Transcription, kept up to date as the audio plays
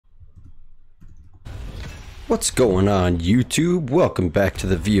What's going on, YouTube? Welcome back to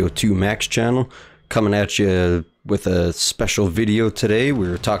the VO2 Max channel. Coming at you with a special video today.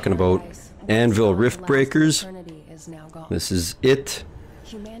 We're talking about ANVIL Rift Breakers. This is it.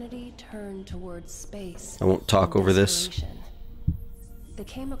 Humanity turned towards space. I won't talk over this. They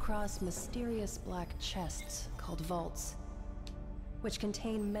came across mysterious black chests called vaults, which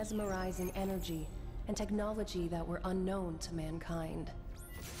contain mesmerizing energy and technology that were unknown to mankind.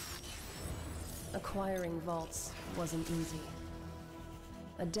 Acquiring vaults wasn't easy.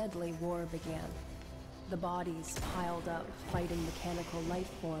 A deadly war began. The bodies piled up, fighting mechanical life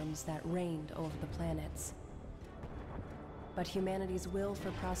forms that reigned over the planets. But humanity's will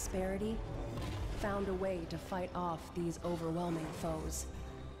for prosperity found a way to fight off these overwhelming foes.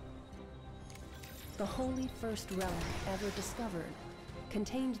 The holy first relic ever discovered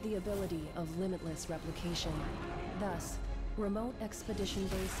contained the ability of limitless replication. Thus, remote expedition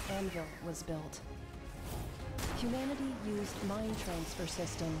base ANVIL was built. Humanity used mind transfer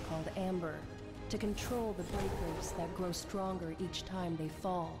system called Amber to control the breakers that grow stronger each time they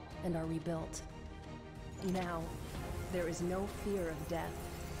fall and are rebuilt. Now, there is no fear of death.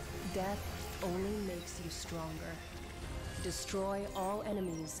 Death only makes you stronger. Destroy all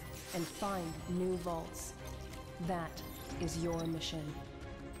enemies and find new vaults. That is your mission.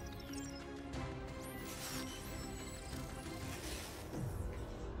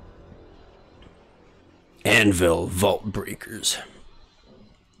 ANVIL Vault Breakers.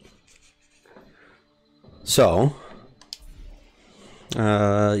 So,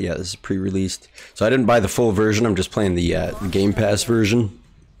 yeah, this is pre-released. So I didn't buy the full version. I'm just playing the Gamepass version.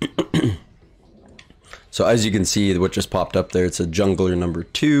 So as you can see, what just popped up there, it's a jungler number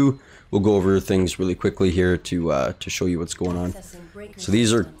 2. We'll go over things really quickly here to show you what's going on. So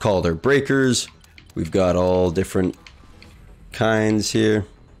these are called our breakers. We've got all different kinds here.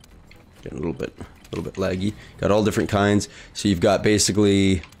 Getting a little bit laggy. Got all different kinds. So you've got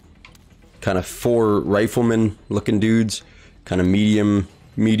basically kind of 4 rifleman looking dudes, kind of medium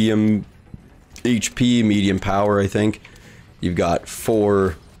HP, medium power, I think. You've got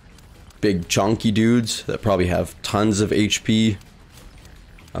 4 big chunky dudes that probably have tons of HP.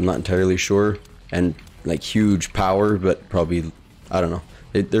 I'm not entirely sure, and like huge power, but probably, I don't know.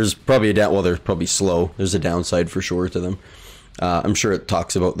 There's probably a well, they're probably slow. There's a downside for sure to them. I'm sure it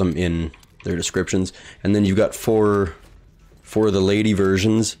talks about them in their descriptions. And then you've got 4 of the lady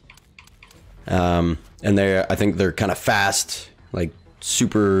versions, and I think they're kind of fast, like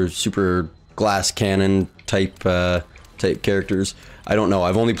super glass cannon type characters. I don't know.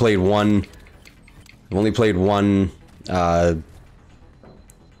 I've only played one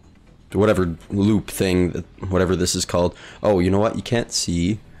whatever loop thing, whatever this is called. Oh, you know what? You can't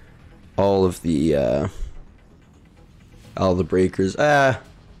see all of the breakers. Well,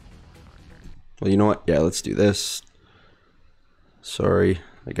 you know what? Yeah, let's do this. Sorry,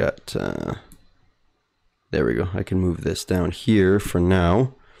 I got, there we go. I can move this down here for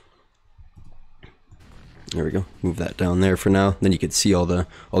now. There we go. Move that down there for now. Then you can see all the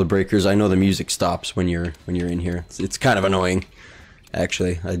breakers. I know the music stops when you're in here. It's kind of annoying,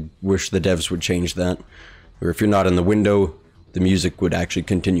 actually. I wish the devs would change that. Or if you're not in the window, the music would actually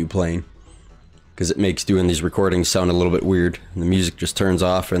continue playing, because it makes doing these recordings sound a little bit weird. And the music just turns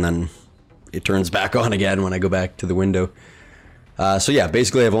off and then it turns back on again when I go back to the window. So yeah,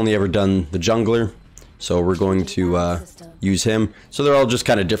 basically I've only ever done the jungler, so we're going to use him. So they're all just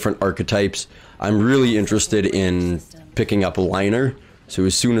kind of different archetypes. I'm really interested in picking up a liner, so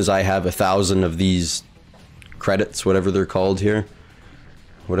as soon as I have 1,000 of these credits, whatever they're called here,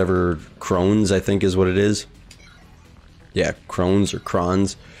 whatever crones I think is what it is. Yeah, crones or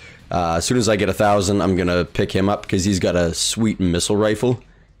crons. As soon as I get 1,000, I'm gonna pick him up because he's got a sweet missile rifle.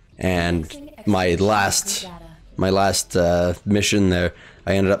 And my last mission there,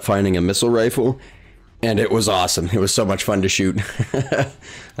 I ended up finding a missile rifle, and it was awesome. It was so much fun to shoot.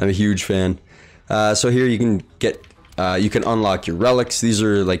 I'm a huge fan. So here you can get, you can unlock your relics. These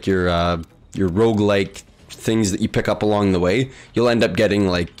are like your roguelike things that you pick up along the way. You'll end up getting,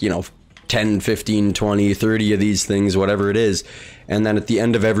 like, you know, 10, 15, 20, 30 of these things, whatever it is. And then at the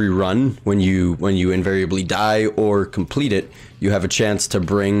end of every run, when you invariably die or complete it, you have a chance to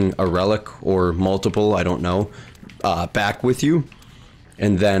bring a relic or multiple, I don't know, back with you.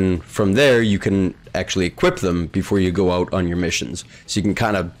 And then from there, you can actually equip them before you go out on your missions. So you can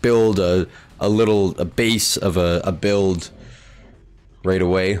kind of build a base of a build right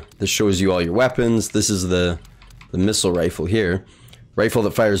away. This shows you all your weapons. This is the missile rifle here. Rifle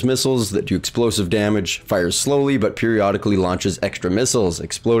that fires missiles that do explosive damage, fires slowly but periodically launches extra missiles.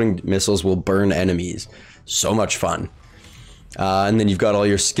 Exploding missiles will burn enemies. So much fun. And then you've got all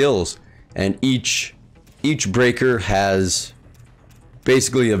your skills, and each each breaker has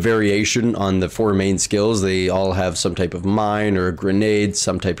basically a variation on the 4 main skills. They all have some type of mine or a grenade,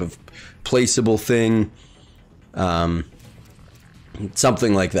 some type of placeable thing,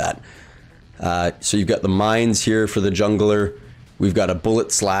 something like that. So you've got the mines here for the jungler. We've got a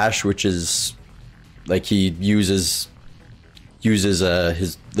bullet slash, which is like he uses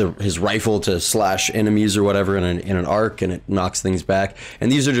his rifle to slash enemies or whatever in an arc, and it knocks things back.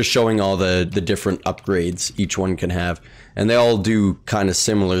 And these are just showing all the different upgrades each one can have, and they all do kind of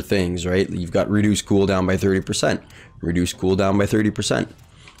similar things, right? You've got reduce cooldown by 30%, reduce cooldown by 30%,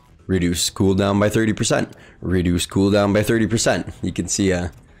 reduce cooldown by 30%, reduce cooldown by 30%. You can see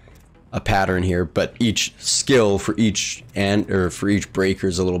a pattern here, but each skill for each breaker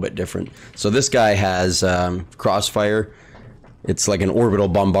is a little bit different. So this guy has crossfire. It's like an orbital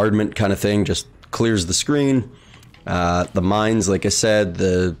bombardment kind of thing, just clears the screen. The mines, like I said,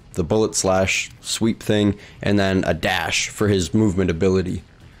 the bullet slash sweep thing, and then a dash for his movement ability.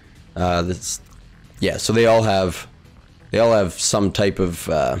 Yeah, so they all have some type of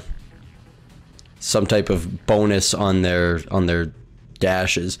bonus on their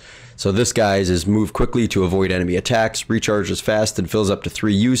dashes. So this guy's is move quickly to avoid enemy attacks, recharges fast, and fills up to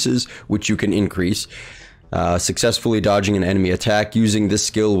 3 uses, which you can increase. Successfully dodging an enemy attack using this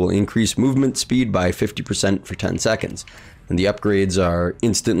skill will increase movement speed by 50% for 10 seconds. And the upgrades are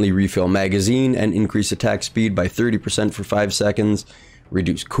instantly refill magazine and increase attack speed by 30% for 5 seconds,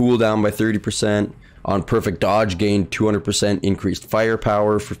 reduce cooldown by 30%, on perfect dodge gain 200% increased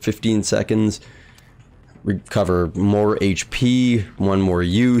firepower for 15 seconds, recover more HP, 1 more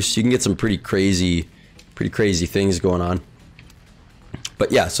use. You can get some pretty crazy things going on.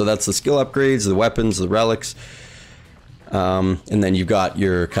 But yeah, so that's the skill upgrades, the weapons, the relics. And then you've got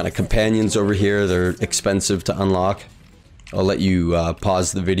your kind of companions over here. They're expensive to unlock. I'll let you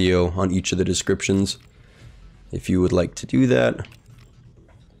pause the video on each of the descriptions if you would like to do that.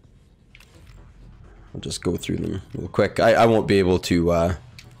 I'll just go through them real quick. I won't be able to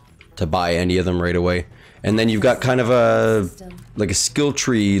buy any of them right away. And then you've got kind of like a skill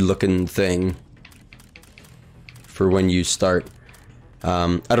tree looking thing for when you start.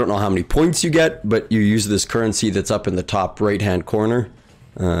 I don't know how many points you get, but you use this currency that's up in the top right hand corner.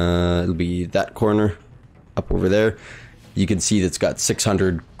 It'll be that corner up over there. You can see that's got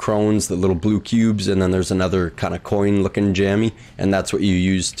 600 crones, the little blue cubes, and then there's another kind of coin looking jammy, and that's what you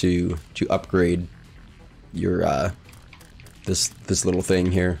use to upgrade your this little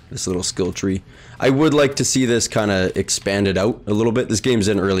thing here, this little skill tree. I would like to see this kind of expanded out a little bit. This game's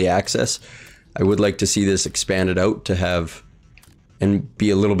in early access. I would like to see this expanded out to have and be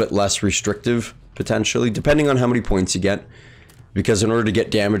a little bit less restrictive, potentially, depending on how many points you get. Because in order to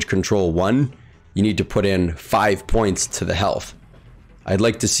get damage control 1, you need to put in 5 points to the health. I'd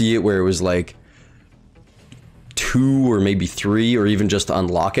like to see it where it was like 2 or maybe 3, or even just to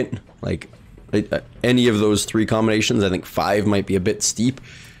unlock it. Like any of those 3 combinations. I think 5 might be a bit steep,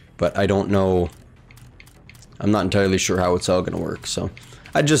 but I don't know. I'm not entirely sure how it's all gonna work. So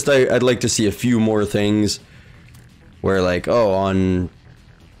I'd like to see a few more things where, like, oh, on,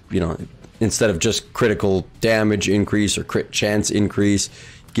 you know, instead of just critical damage increase or crit chance increase,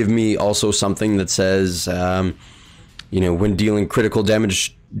 give me also something that says, you know, when dealing critical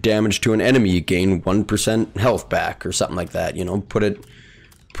damage to an enemy, you gain 1% health back or something like that. You know, put it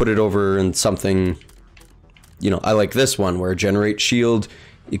over in something. You know, I like this one where generate shield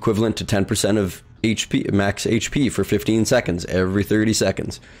equivalent to 10% of HP, max HP for 15 seconds every 30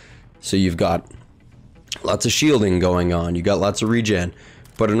 seconds. So you've got lots of shielding going on, you got lots of regen,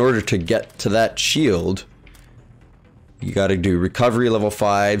 but in order to get to that shield, you got to do recovery level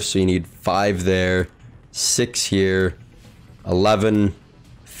 5, so you need 5 there, 6 here, 11,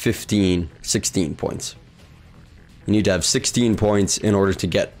 15, 16 points. You need to have 16 points in order to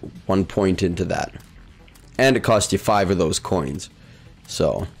get 1 point into that, and it costs you 5 of those coins.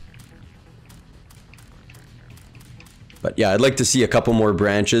 So, but yeah, I'd like to see a couple more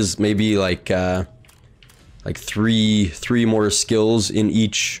branches, maybe like three more skills in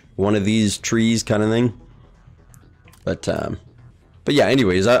each one of these trees, kind of thing. But yeah,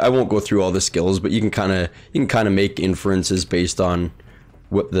 anyways, I won't go through all the skills, but you can kind of make inferences based on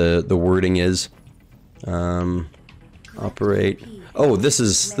what the wording is. Operate. Oh, this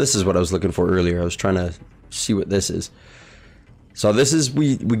is what I was looking for earlier. I was trying to see what this is. So this is,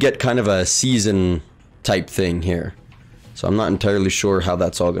 we get kind of a season type thing here. So I'm not entirely sure how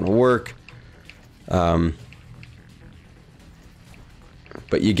that's all going to work.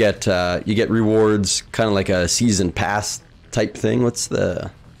 But you get rewards, kind of like a season pass type thing. What's the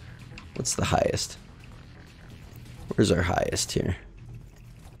highest? Where's our highest here?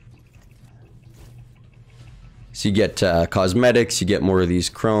 So you get cosmetics, you get more of these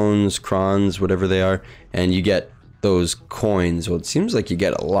crons, whatever they are, and you get those coins. Well, it seems like you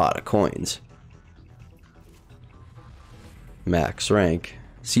get a lot of coins. Max rank,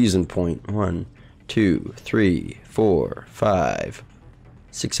 season point, 1, 2, 3, 4, 5,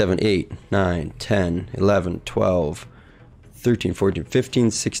 6, 7, 8, 9, 10, 11, 12, 13, 14,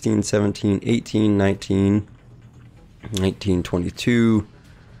 15, 16, 17, 18, 19, 19, 22,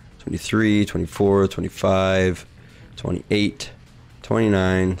 23, 24, 25, 28,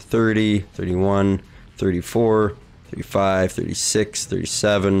 29, 30, 31, 34, 35, 36,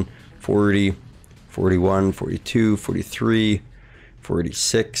 37, 40, 41, 42, 43,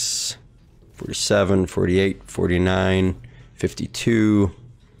 46, 47, 48, 49, 52,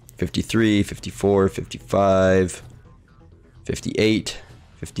 53, 54, 55, 58,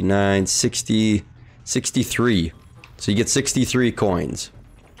 59, 60, 63. So you get 63 coins.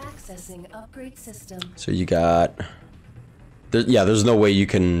 Accessing upgrade system. So you got... there's no way you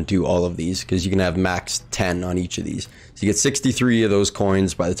can do all of these because you can have max 10 on each of these. So you get 63 of those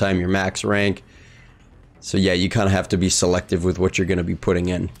coins by the time you're max rank. So yeah, you kind of have to be selective with what you're going to be putting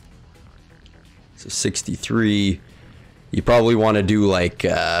in. So 63. You probably want to do like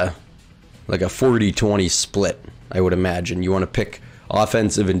a 40-20 split, I would imagine. You want to pick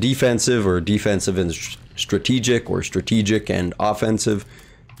offensive and defensive, or defensive and strategic, or strategic and offensive.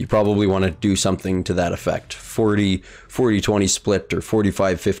 You probably want to do something to that effect. 40-20 split, or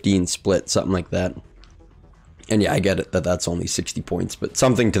 45-15 split, something like that. And yeah, I get it that that's only 60 points, but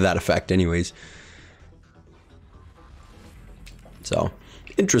something to that effect anyways. So,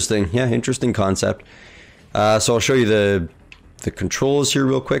 interesting. Yeah, interesting concept. So I'll show you the controls here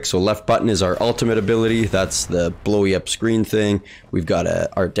real quick. So left button is our ultimate ability. That's the blowy up screen thing. We've got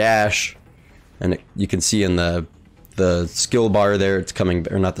our dash, and you can see in the skill bar there, it's coming,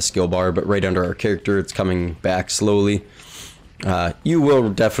 or not the skill bar, but right under our character, it's coming back slowly. You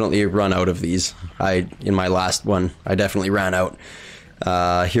will definitely run out of these. In my last one, I definitely ran out.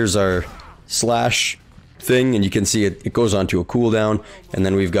 Here's our slash thing, and you can see it goes on to a cooldown, and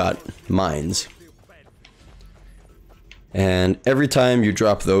then we've got mines. And every time you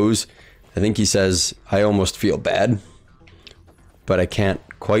drop those, I think he says, "I almost feel bad," but I can't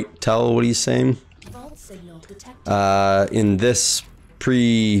quite tell what he's saying. In this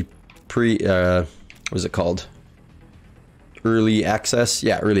what was it called? Early access?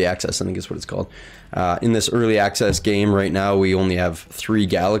 Yeah, early access, I think is what it's called. In this early access game right now, we only have 3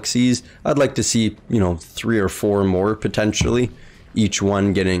 galaxies. I'd like to see, 3 or 4 more potentially, each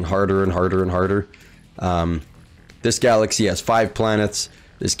one getting harder and harder and harder. This galaxy has 5 planets,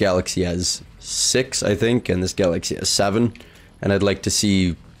 this galaxy has 6, I think, and this galaxy has 7. And I'd like to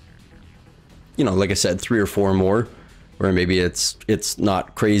see, like I said, 3 or 4 more, or maybe it's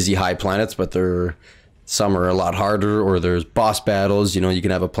not crazy high planets, but some are a lot harder, or there's boss battles. You can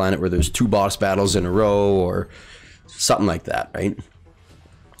have a planet where there's 2 boss battles in a row, or something like that, right?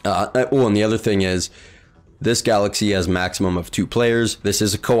 And the other thing is, this galaxy has maximum of 2 players. This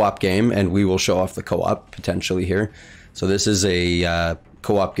is a co-op game, and we will show off the co-op potentially here. So this is a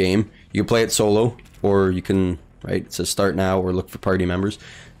co-op game. You can play it solo, or you can, right, it says start now, or look for party members.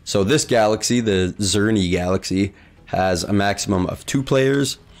 So this galaxy, the Zerny galaxy, has a maximum of 2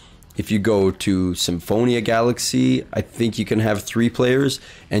 players. If you go to Symphonia Galaxy, I think you can have 3 players,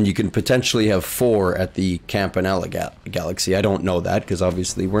 and you can potentially have 4 at the Campanella Galaxy. I don't know that, because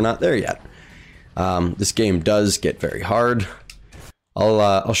obviously we're not there yet. This game does get very hard.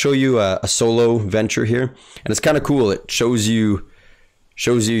 I'll show you a solo venture here, and it's kind of cool. It shows you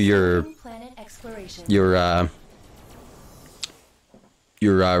your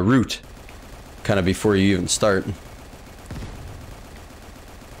route kind of before you even start.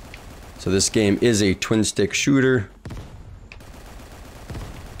 So this game is a twin stick shooter,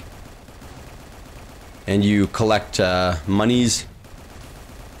 and you collect monies.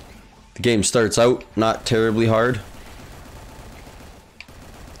 The game starts out not terribly hard,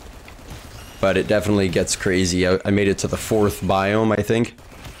 but it definitely gets crazy. I made it to the 4th biome, I think,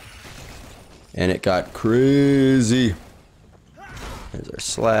 and it got crazy. There's our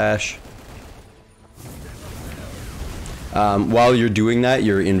slash. While you're doing that,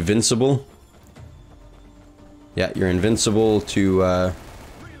 you're invincible. Yeah, you're invincible to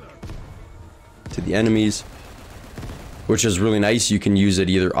the enemies, which is really nice. You can use it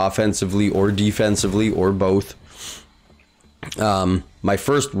either offensively or defensively, or both. My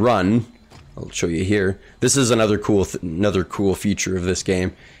first run, I'll show you here. This is another cool feature of this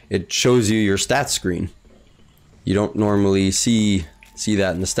game. It shows you your stats screen. You don't normally see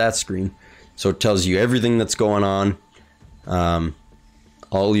that in the stats screen. So it tells you everything that's going on.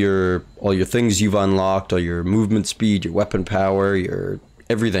 all your things you've unlocked, all your movement speed, your weapon power, your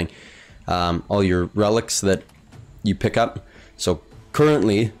everything, all your relics that you pick up. So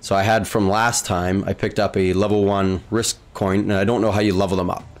currently, I had from last time, I picked up a level 1 risk coin, and I don't know how you level them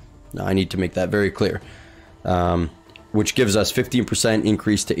up. Now, I need to make that very clear. Which gives us 15%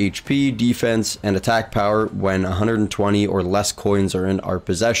 increase to HP, defense, and attack power when 120 or less coins are in our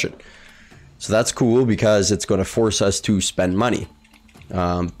possession. So that's cool because it's going to force us to spend money.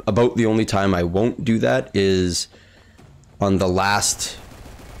 About the only time I won't do that is on the last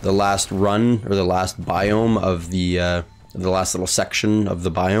run, or the last biome of the last little section of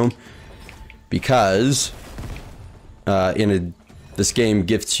the biome, because this game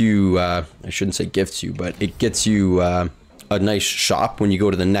gifts you, I shouldn't say gifts you, but it gets you a nice shop when you go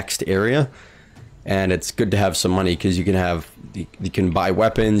to the next area, and it's good to have some money because you can buy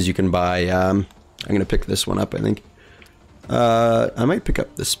weapons, you can buy, I'm gonna pick this one up, I think. I might pick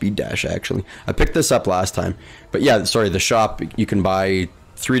up the speed dash, actually. I picked this up last time, but yeah, sorry, the shop, you can buy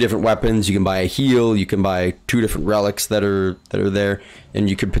 3 different weapons, you can buy a heal, you can buy 2 different relics that are there, and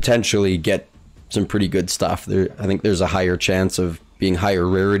you could potentially get some pretty good stuff. I think there's a higher chance of being higher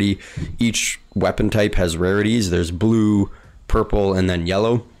rarity. Each weapon type has rarities. There's blue, purple, and then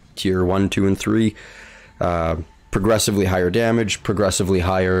yellow, tier 1, 2, and 3. Progressively higher damage, progressively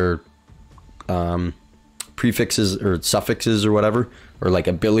higher prefixes or suffixes or whatever, or like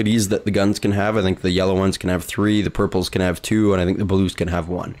abilities that the guns can have. I think the yellow ones can have 3, the purples can have 2, and I think the blues can have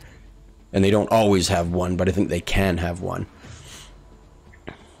 1. And they don't always have 1, but I think they can have 1.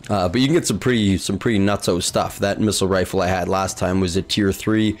 But you can get some pretty nutso stuff. That missile rifle I had last time was a tier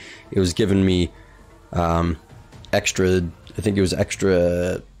 3. It was giving me extra, I think it was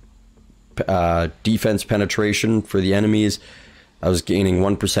extra defense penetration for the enemies. I was gaining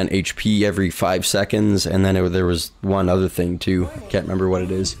 1% HP every 5 seconds, and then there was one other thing too. Can't remember what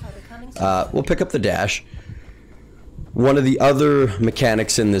it is. We'll pick up the dash. One of the other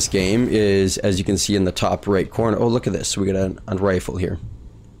mechanics in this game is, as you can see in the top right corner. Oh, look at this. We got a rifle here.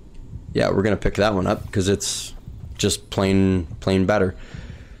 Yeah, we're gonna pick that one up because it's just plain better.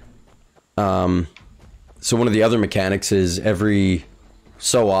 So one of the other mechanics is every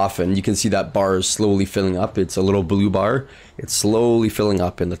so often you can see that bar is slowly filling up. It's a little blue bar. It's slowly filling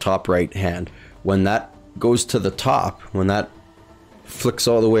up in the top right hand. When that goes to the top, when that flicks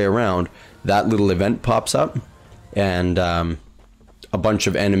all the way around, that little event pops up, and a bunch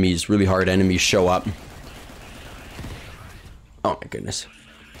of enemies, really hard enemies, show up. Oh my goodness.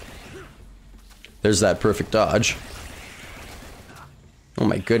 There's that perfect dodge. Oh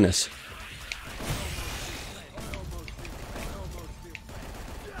my goodness.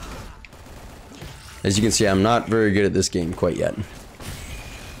 As you can see, I'm not very good at this game quite yet.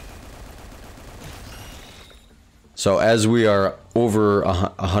 So as we are over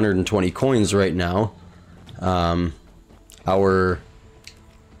 120 coins right now, our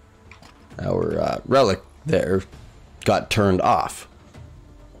relic there got turned off.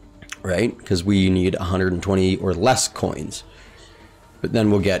 Right? Because we need 120 or less coins. But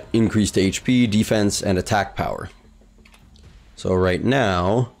then we'll get increased HP, defense, and attack power. So right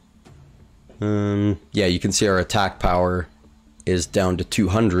now, yeah, you can see our attack power is down to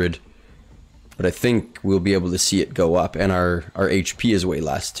 200. But I think we'll be able to see it go up. And our HP is way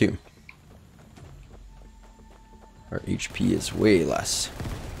less too. Our HP is way less.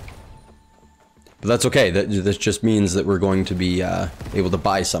 But that's okay. This just means that we're going to be able to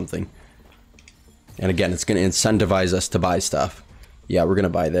buy something. And again, it's going to incentivize us to buy stuff. Yeah, we're going to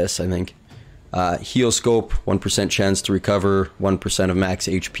buy this, I think. Heal scope, 1% chance to recover, 1% of max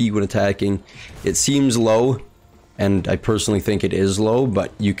HP when attacking. It seems low, and I personally think it is low,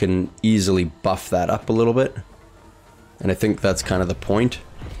 but you can easily buff that up a little bit. And I think that's kind of the point.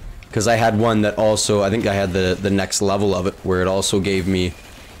 Because I had one that also, I think I had the next level of it, where it also gave me...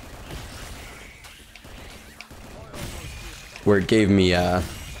 Where it gave me, that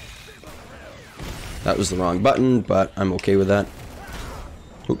was the wrong button, but I'm okay with that.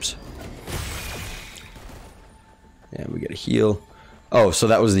 Oops. And we get a heal. Oh, so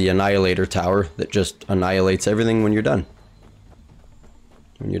that was the Annihilator Tower that just annihilates everything when you're done.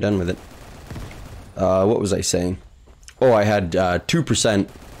 When you're done with it. What was I saying? Oh, I had 2%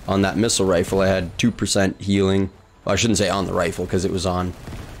 on that missile rifle. I had 2% healing. Well, I shouldn't say on the rifle because it was on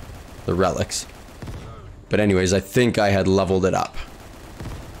the relics. But anyways, I think I had leveled it up.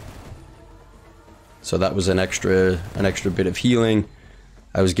 So that was an extra bit of healing.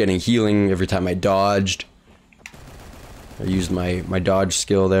 I was getting healing every time I dodged. I used my dodge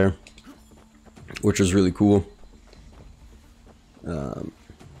skill there, which was really cool.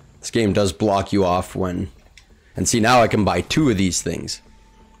 This game does block you off when... And see, now I can buy 2 of these things.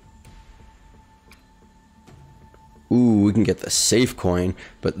 Ooh, we can get the safe coin,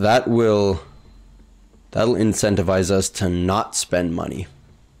 but that'll incentivize us to not spend money,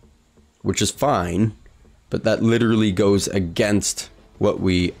 which is fine, but that literally goes against what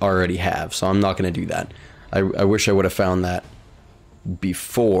we already have, so I'm not going to do that. I wish I would have found that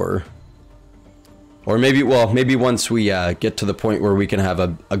before, or maybe, well, maybe once we get to the point where we can have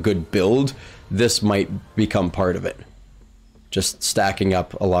a good build, this might become part of it. Just stacking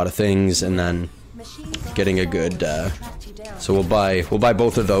up a lot of things and then getting a good so we'll buy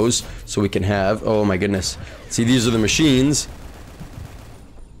both of those so we can have, oh my goodness, see, these are the machines.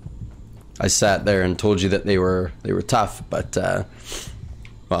 I sat there and told you that they were tough, but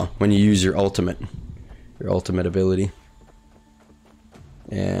well, when you use your ultimate ability.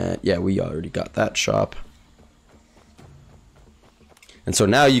 And yeah, we already got that shop. And so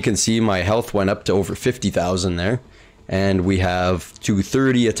now you can see my health went up to over 50,000 there, and we have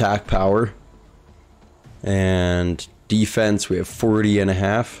 230 attack power. And defense, we have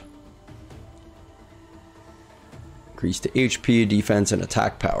 40.5. Increase to HP, defense, and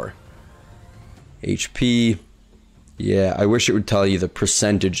attack power. HP, yeah, I wish it would tell you the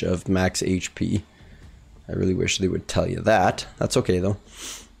percentage of max HP. I really wish they would tell you that. That's okay though.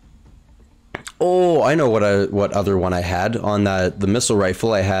 Oh, I know what other one I had on the missile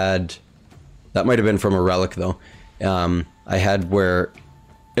rifle. I had, that might have been from a relic though. I had where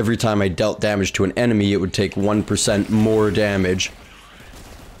every time I dealt damage to an enemy, it would take 1% more damage.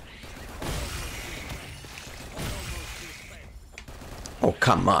 Oh,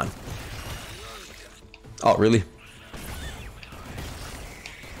 come on. Oh, really?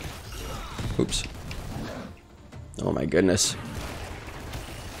 Oops. Oh my goodness.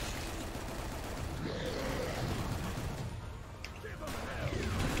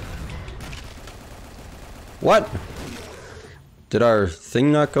 What? Did our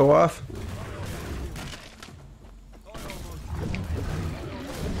thing not go off?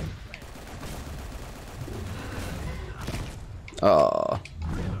 Oh.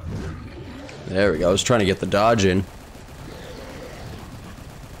 There we go. I was trying to get the dodge in.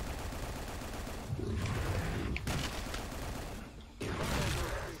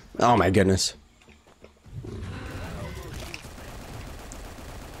 Oh my goodness.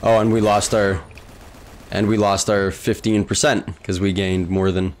 Oh, and we lost our 15% because we gained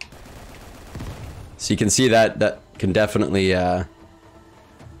more than. So you can see that can definitely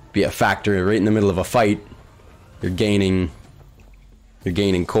be a factor right in the middle of a fight. You're gaining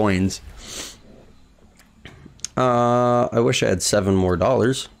coins. I wish I had $7 more,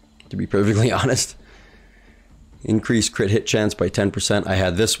 to be perfectly honest. Increase crit hit chance by 10%. I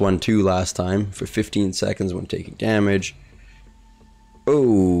had this one too last time for 15 seconds when taking damage.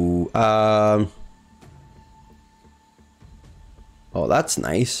 Oh, oh, that's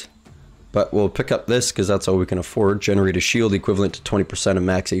nice. But we'll pick up this because that's all we can afford. Generate a shield equivalent to 20% of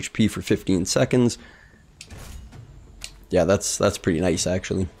max HP for 15 seconds. Yeah, that's pretty nice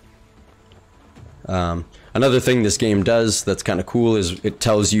actually. Another thing this game does that's kind of cool is it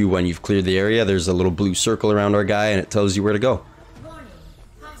tells you when you've cleared the area. There's a little blue circle around our guy and it tells you where to go.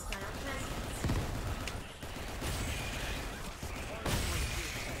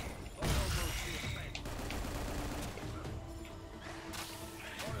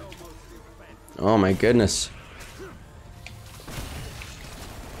 Oh my goodness.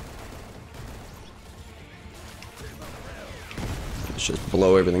 Let's just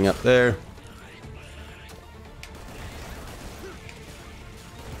blow everything up there.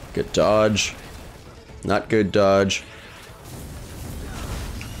 Good dodge. Not good dodge.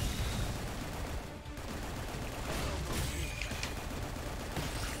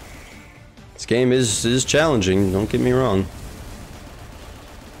 This game is challenging, don't get me wrong.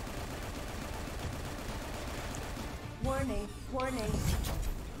 Warning, warning.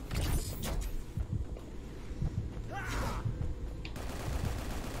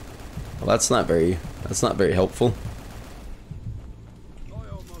 Well, that's not very helpful.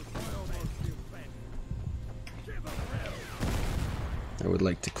 I would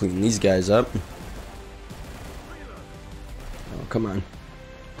like to clean these guys up. Oh, come on.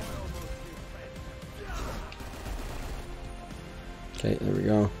 Okay, there we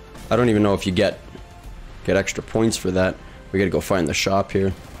go. I don't even know if you get extra points for that. We gotta go find the shop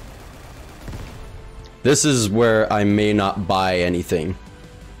here. This is where I may not buy anything.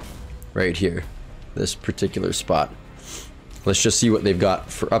 Right here. This particular spot. Let's just see what they've got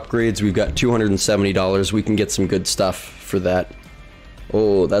for upgrades. We've got $270. We can get some good stuff for that.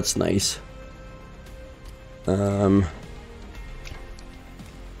 Oh, that's nice. Crit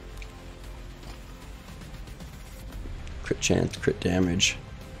chance, crit damage.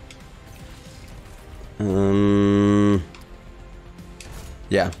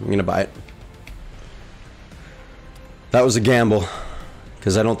 Yeah, I'm gonna buy it. That was a gamble,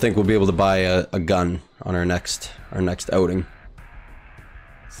 because I don't think we'll be able to buy a gun on our next outing.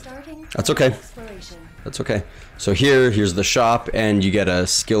 That's okay. That's okay. So here's the shop, and you get a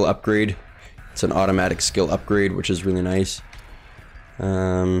skill upgrade. It's an automatic skill upgrade, which is really nice.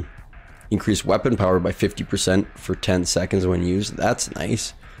 Increase weapon power by 50% for 10 seconds when used. That's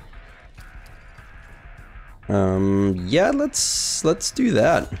nice. Yeah, let's do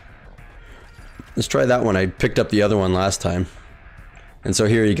that. Let's try that one. I picked up the other one last time. And so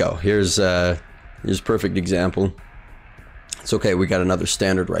here you go. Here's a perfect example. It's okay, we got another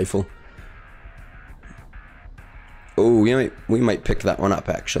standard rifle. Oh, we might pick that one up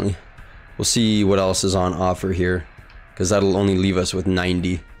actually. We'll see what else is on offer here, because that'll only leave us with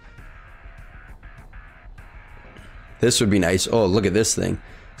 90. This would be nice. Oh, look at this thing.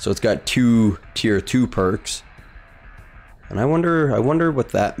 So it's got 2 tier 2 perks. And I wonder what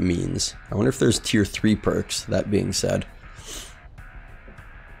that means. I wonder if there's tier 3 perks, that being said.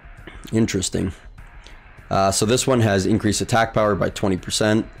 Interesting. So this one has increased attack power by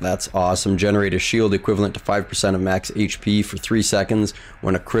 20%. That's awesome. Generate a shield equivalent to 5% of max HP for 3 seconds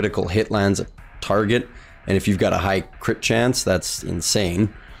when a critical hit lands a target. And if you've got a high crit chance, that's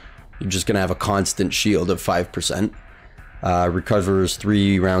insane. You're just going to have a constant shield of 5%. Recovers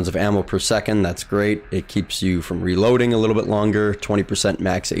 3 rounds of ammo per second. That's great. It keeps you from reloading a little bit longer. 20%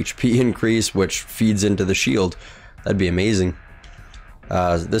 max HP increase, which feeds into the shield. That'd be amazing.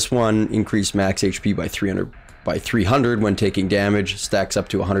 This one increased max HP by 300 when taking damage. Stacks up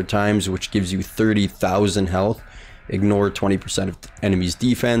to 100 times, which gives you 30,000 health. Ignore 20% of enemy's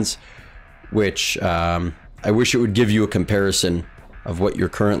defense, which I wish it would give you a comparison of what you're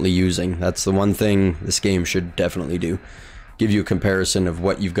currently using. That's the one thing this game should definitely do. Give you a comparison of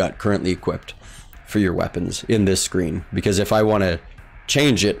what you've got currently equipped for your weapons in this screen. Because if I want to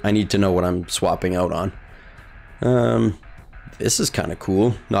change it, I need to know what I'm swapping out on. This is kind of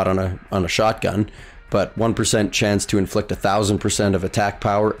cool. Not on a shotgun, but 1% chance to inflict 1,000% of attack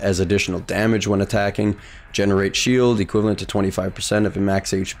power as additional damage when attacking. Generate shield equivalent to 25% of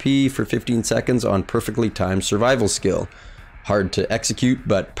max HP for 15 seconds on perfectly timed survival skill. Hard to execute,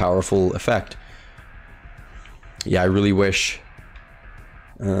 but powerful effect. Yeah, I really wish.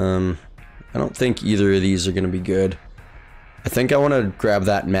 I don't think either of these are going to be good. I think I want to grab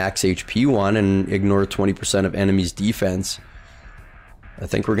that max HP one and ignore 20% of enemy's defense. I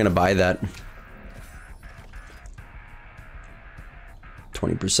think we're going to buy that.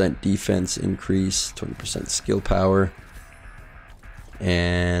 20% defense increase, 20% skill power.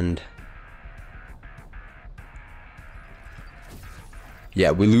 And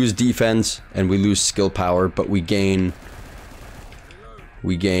yeah, we lose defense and we lose skill power, but we gain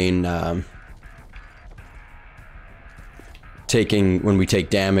when we take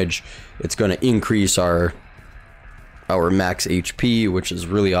damage, it's going to increase our max HP, which is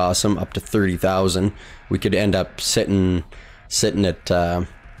really awesome, up to 30,000. We could end up sitting at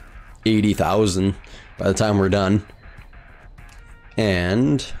 80,000 by the time we're done.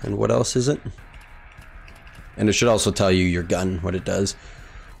 And what else is it? And it should also tell you your gun, what it does.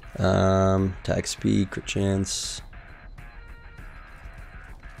 Attack speed, crit chance.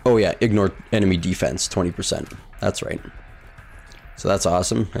 Oh yeah, ignore enemy defense, 20%. That's right. So that's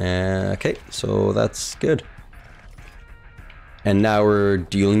awesome. Okay, so that's good. And now we're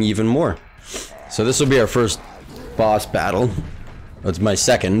dealing even more. So this will be our first boss battle. It's my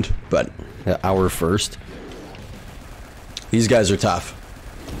second, but our first. These guys are tough.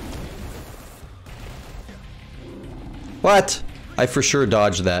 What? I for sure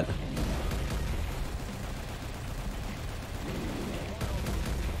dodged that.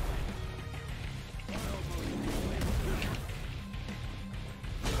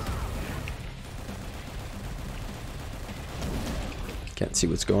 Can't see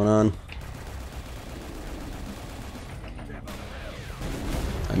what's going on.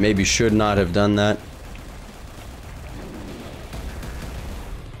 I maybe should not have done that.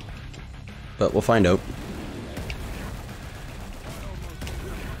 But we'll find out.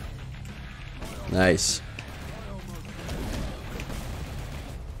 Nice.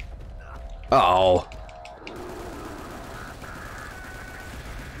 Oh.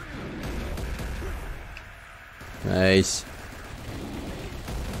 Nice.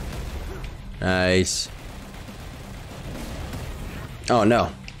 Nice. Oh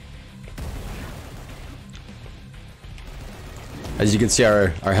no. As you can see, our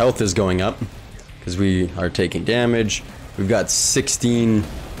health is going up because we are taking damage. We've got 16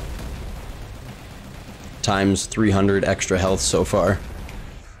 times 300 extra health so far.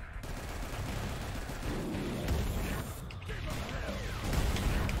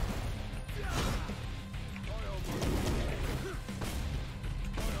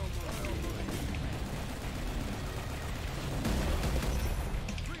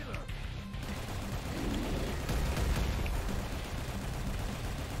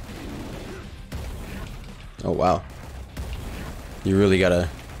 Oh, wow. You really gotta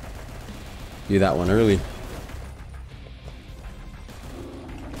do that one early.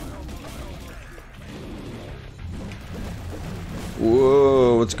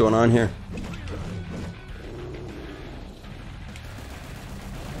 Whoa, what's going on here?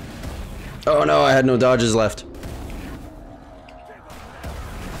 Oh no, I had no dodges left.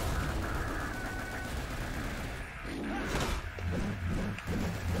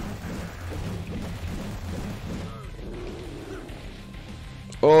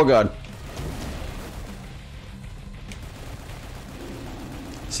 Oh god.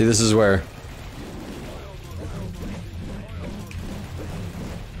 See, this is where...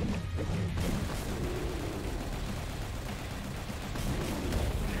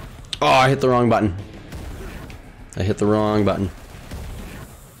 Oh, I hit the wrong button. I hit the wrong button.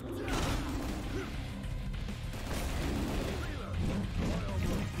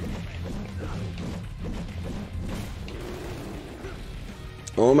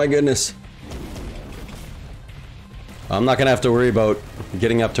 Oh my goodness. I'm not gonna have to worry about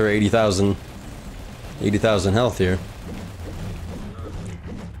getting up to 80,000 health here.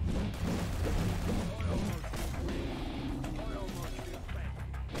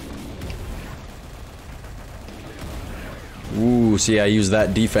 Ooh, see, I used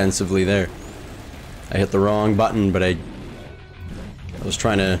that defensively there. I hit the wrong button, but I was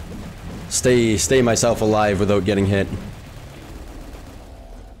trying to stay myself alive without getting hit.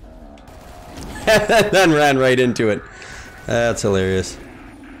 Then ran right into it. That's hilarious.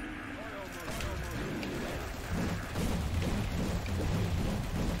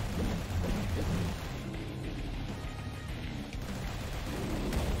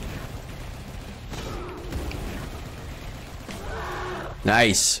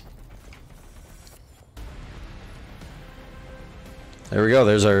 Nice. There we go.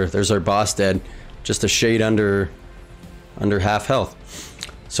 There's our boss dead. Just a shade under half health.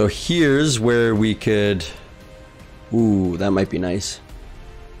 So here's where we could... Ooh, that might be nice.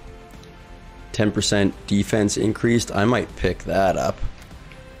 10% defense increased. I might pick that up.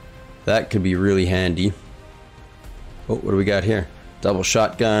 That could be really handy. Oh, what do we got here? Double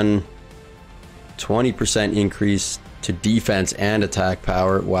shotgun. 20% increase to defense and attack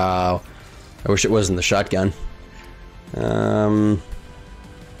power. Wow. I wish it wasn't the shotgun.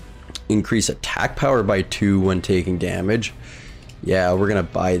 Increase attack power by 2 when taking damage. Yeah, we're gonna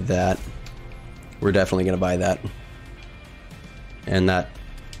buy that. We're definitely gonna buy that. And that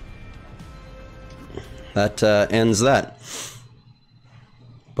ends that.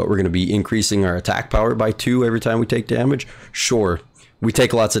 But we're gonna be increasing our attack power by 2 every time we take damage. Sure, we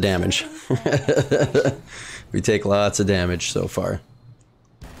take lots of damage. We take lots of damage so far.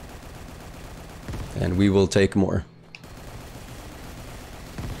 And we will take more.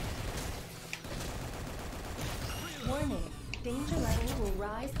 Warning, danger level will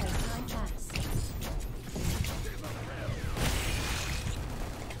rise as time passes.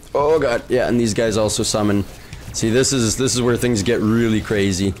 Oh god, yeah, and these guys also summon. See, this is where things get really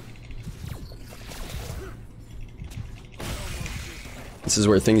crazy. This is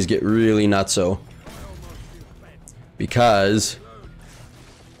where things get really nutso. Because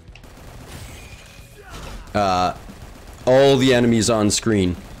all the enemies on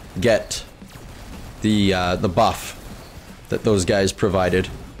screen get the buff that those guys provided.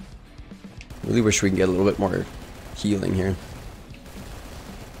 Really wish we can get a little bit more healing here.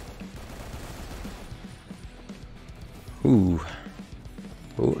 Ooh.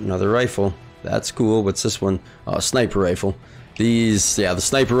 Oh, another rifle. That's cool. What's this one? Oh, a sniper rifle. These, yeah, the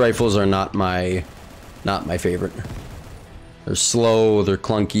sniper rifles are not my favorite. They're slow, they're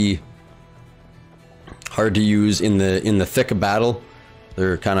clunky, hard to use in the thick of battle.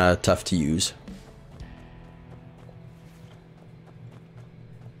 They're kind of tough to use.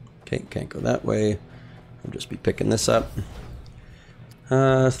 Okay, can't go that way. I'll just be picking this up.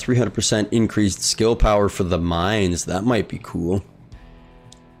 300% increased skill power for the mines. That might be cool.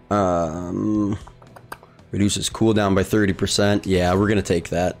 Reduces cooldown by 30%. Yeah, we're gonna take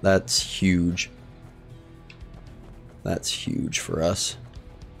that. That's huge. That's huge for us.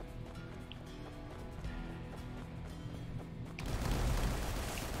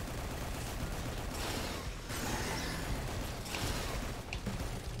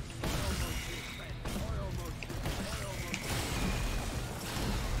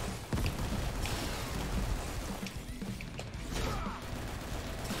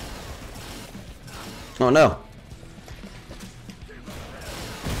 Oh no.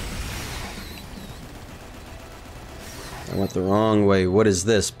 I went the wrong way. What is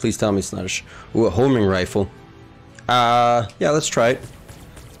this? Please tell me it's not a homing rifle. Yeah, let's try it.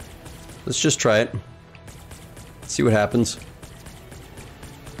 Let's just try it. See what happens.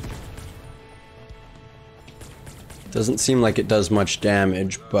 Doesn't seem like it does much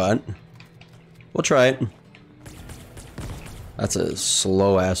damage, but we'll try it. That's a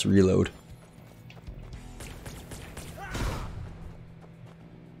slow-ass reload.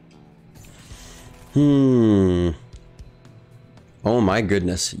 Oh my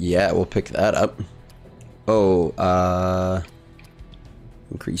goodness. Yeah, we'll pick that up. Oh,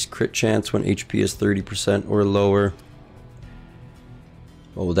 increase crit chance when HP is 30% or lower.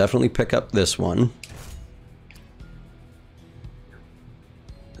 Well, we'll definitely pick up this one.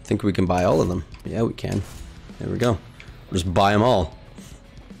 I think we can buy all of them. Yeah, we can. There we go. We'll just buy them all.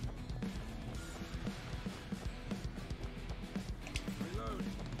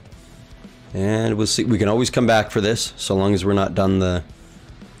 And we'll see. We can always come back for this, so long as we're not done the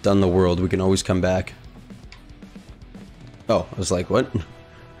world. We can always come back. Oh, I was like, what?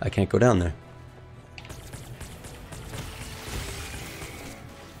 I can't go down there.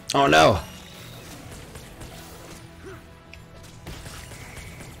 Oh no!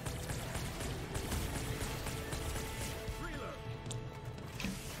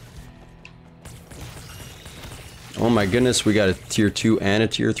 Oh my goodness, we got a tier 2 and a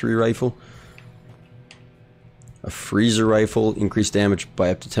tier 3 rifle. A freezer rifle, increased damage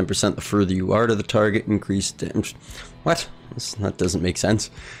by up to 10% the further you are to the target, increased damage. What? That doesn't make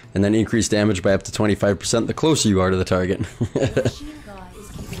sense. And then increased damage by up to 25% the closer you are to the target.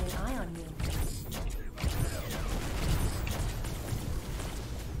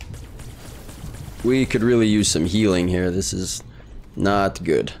 We could really use some healing here. This is not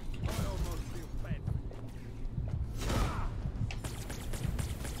good.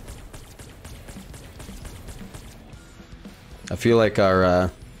 I feel like our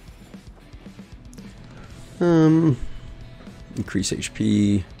increase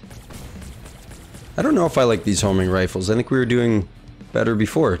HP. I don't know if I like these homing rifles. I think we were doing better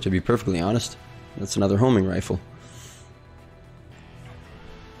before, to be perfectly honest. That's another homing rifle.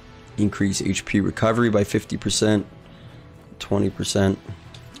 Increase HP recovery by 50%, 20%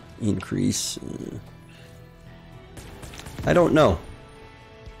 increase. I don't know.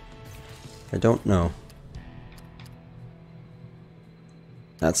 I don't know.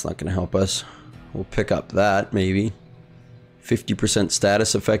 That's not going to help us. We'll pick up that, maybe. 50%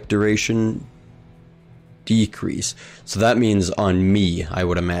 status effect duration decrease. So that means on me, I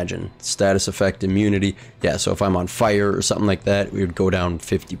would imagine. Status effect immunity. Yeah, so if I'm on fire or something like that, we would go down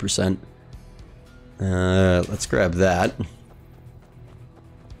 50%. Let's grab that.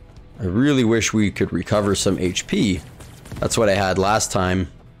 I really wish we could recover some HP. That's what I had last time.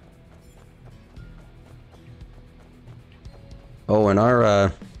 Oh, and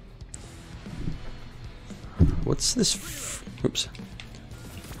our, what's this? Oops.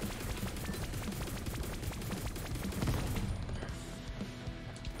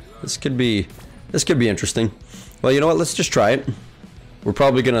 This could be interesting. Well, you know what? Let's just try it. We're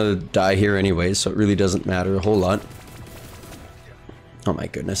probably gonna die here anyway, so it really doesn't matter a whole lot. Oh my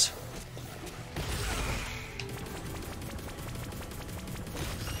goodness.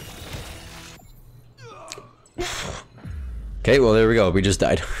 Okay, well there we go. We just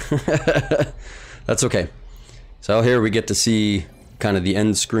died. That's okay. So here we get to see kind of the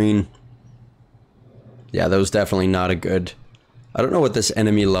end screen. Yeah, that was definitely not a good... I don't know what this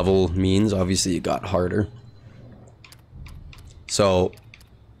enemy level means. Obviously it got harder. So,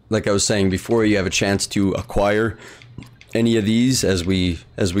 like I was saying before, you have a chance to acquire any of these as we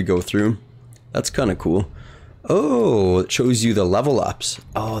go through. That's kind of cool. Oh, it shows you the level ups.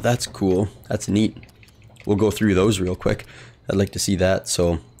 Oh, that's cool. That's neat. We'll go through those real quick. I'd like to see that.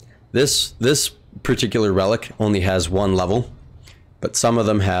 So this particular relic only has one level, but some of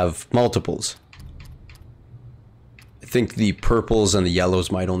them have multiples. I think the purples and the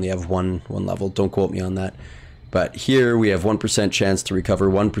yellows might only have one level. Don't quote me on that. But here we have 1% chance to recover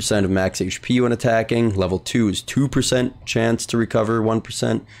 1% of max HP when attacking. Level 2 is 2% chance to recover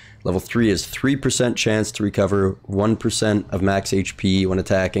 1%. Level 3 is 3% chance to recover 1% of max HP when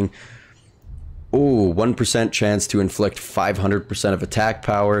attacking. Oh, 1% chance to inflict 500% of attack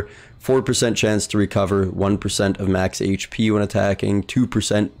power. 4% chance to recover 1% of max HP when attacking.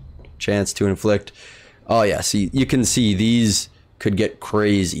 2% chance to inflict... Oh yeah, see, you can see these could get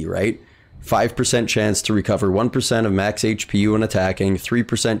crazy, right? 5% chance to recover 1% of max HP when attacking.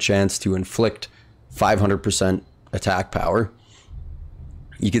 3% chance to inflict 500% attack power.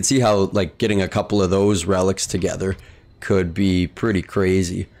 You can see how, like, getting a couple of those relics together could be pretty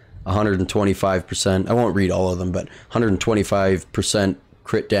crazy. 125%, I won't read all of them, but 125%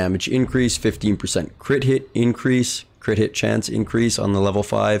 crit damage increase, 15% crit hit increase, crit hit chance increase on the level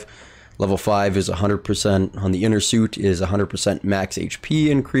 5, Level 5 is 100% on the inner suit, is 100% max HP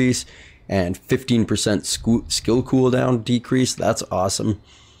increase, and 15% skill cooldown decrease. That's awesome.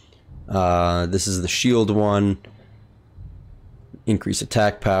 This is the shield one. Increase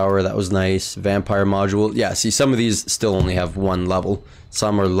attack power, that was nice. Vampire module. Yeah, see, some of these still only have one level.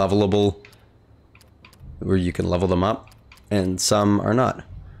 Some are levelable, where you can level them up, and some are not.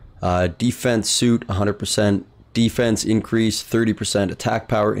 Defense suit, 100% defense increase, 30% attack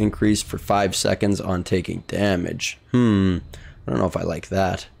power increase for 5 seconds on taking damage. I don't know if I like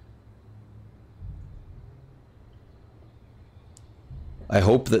that. I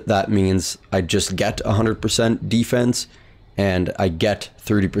hope that that means I just get 100% defense and I get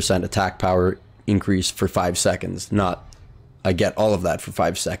 30% attack power increase for 5 seconds, not I get all of that for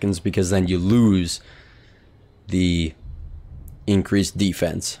 5 seconds, because then you lose the increased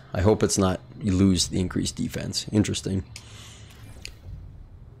defense. I hope it's not you lose the increased defense. Interesting.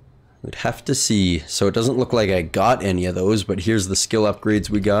 We'd have to see. So it doesn't look like I got any of those, but here's the skill upgrades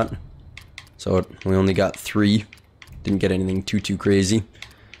we got. So we only got 3. Didn't get anything too crazy.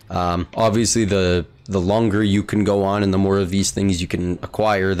 Obviously the longer you can go on and the more of these things you can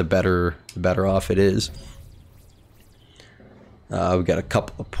acquire, the better off it is. We got a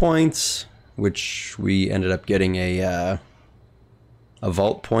couple of points, which we ended up getting a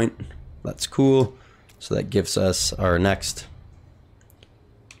vault point. That's cool. So that gives us our next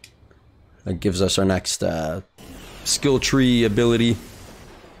skill tree ability,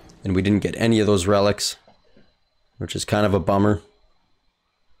 and we didn't get any of those relics, which is kind of a bummer.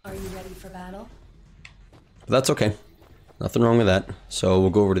 Are you ready for battle? But that's okay. Nothing wrong with that. So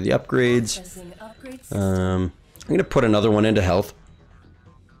we'll go over to the upgrades. I'm going to put another one into health.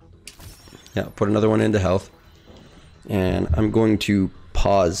 Yeah, put another one into health. And I'm going to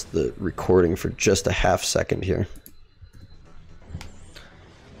pause the recording for just a half second here.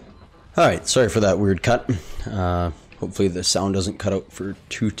 Alright, sorry for that weird cut. Hopefully the sound doesn't cut out for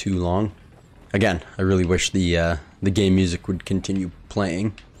too long. Again, I really wish the game music would continue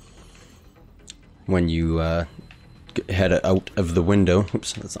playing when you head out of the window.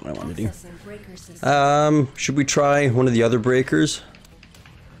 Oops, that's not what I wanted to do. Should we try one of the other breakers?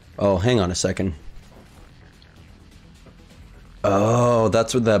 Oh, hang on a second. Oh,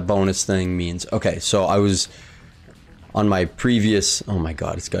 that's what that bonus thing means. Okay, so I was on my previous... Oh my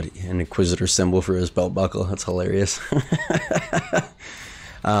god, it's got an Inquisitor symbol for his belt buckle. That's hilarious.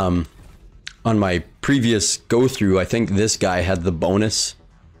 On my previous go-through, I think this guy had the bonus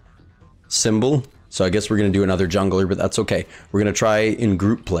symbol. So I guess we're going to do another jungler, but that's okay. We're going to try in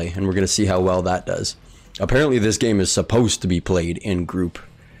group play, and we're going to see how well that does. Apparently this game is supposed to be played in group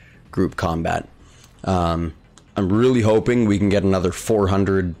combat. I'm really hoping we can get another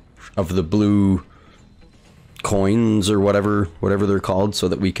 400 of the blue coins or whatever they're called, so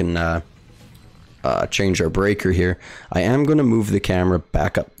that we can change our breaker here. I am going to move the camera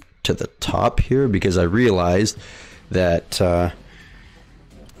back up to the top here, because I realized that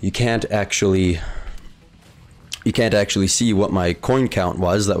you can't actually see what my coin count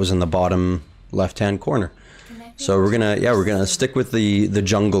was. That was in the bottom left hand corner. So we're gonna stick with the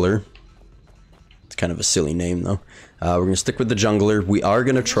jungler. It's kind of a silly name though. We're gonna stick with the jungler. We are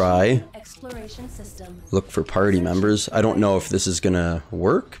gonna try look for party members. I don't know if this is gonna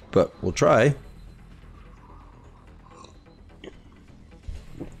work, but we'll try.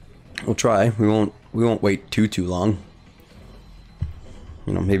 We'll try. We won't wait too long.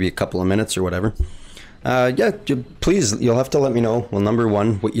 You know, maybe a couple of minutes or whatever. Yeah, please, you'll have to let me know. Well, number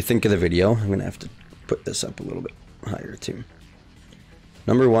one, what you think of the video. I'm gonna have to put this up a little bit higher too.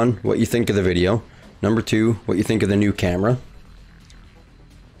 Number one, what you think of the video. Number two, what you think of the new camera.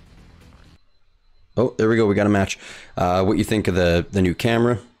 Oh, there we go. We got a match. What you think of the new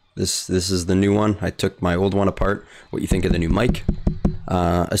camera. This is the new one. I took my old one apart. What you think of the new mic.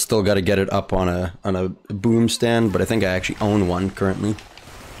 I still got to get it up on a boom stand, but I think I actually own one currently.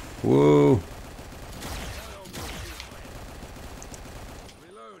 Whoa.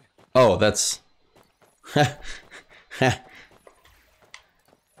 Oh, that's...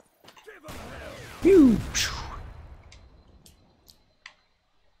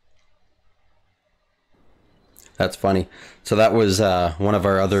 That's funny. So that was one of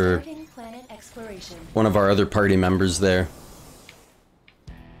our other party members there.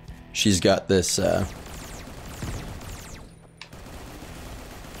 She's got this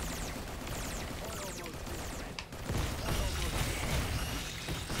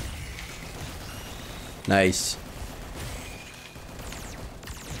nice.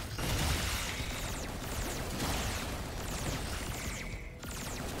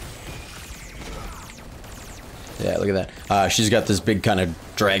 Yeah, look at that. She's got this big kind of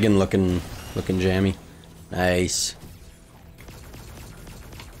dragon looking jammy. Nice.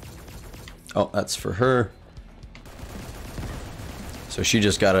 Oh, that's for her. So she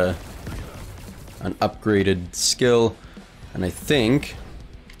just got an upgraded skill, and I think,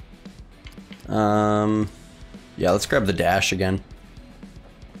 yeah, let's grab the dash again.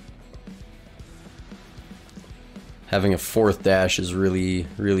 Having a 4th dash is really,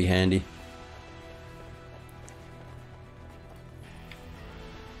 really handy.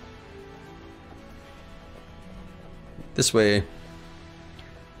 This way.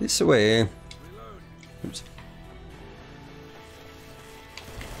 This way. Oops.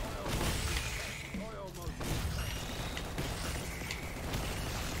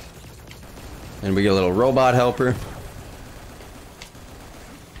 And we get a little robot helper.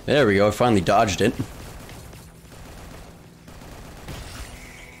 There we go, I finally dodged it.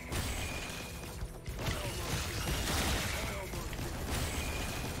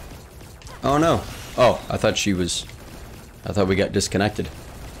 Oh no. Oh, I thought we got disconnected.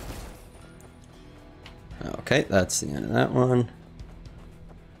 Okay, that's the end of that one.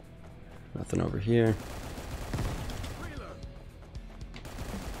 Nothing over here.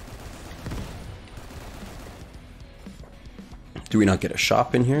 Do we not get a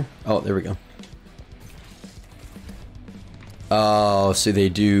shop in here? Oh, there we go. Oh, so they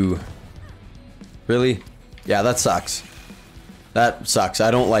do. Really? Yeah, that sucks. That sucks.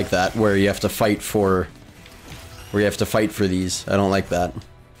 I don't like that, where you have to fight for... these. I don't like that.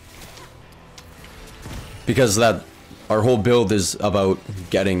 Because that... our whole build is about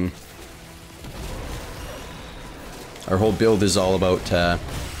getting... our whole build is all about,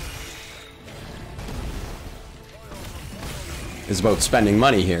 is about spending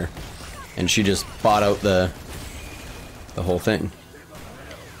money here. And she just bought out the whole thing.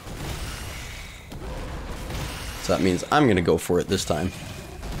 So that means I'm gonna go for it this time.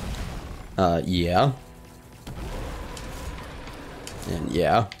 Yeah. And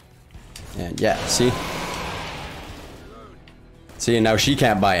yeah. And yeah, see? See, and now she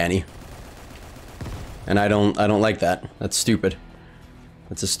can't buy any. And I don't like that. That's stupid.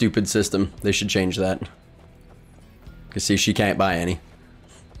 That's a stupid system. They should change that. Cause see, she can't buy any.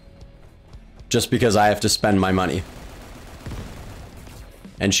 Just because I have to spend my money.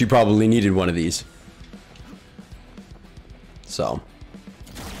 And she probably needed one of these. So.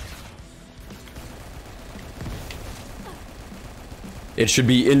 It should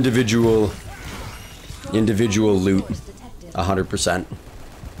be individual loot, 100%.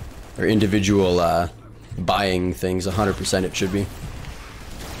 Or individual buying things, 100% it should be.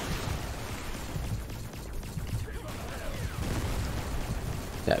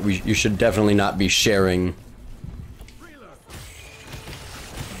 Yeah, you should definitely not be sharing.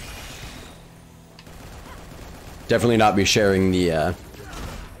 Definitely not be sharing the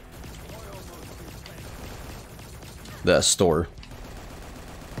store.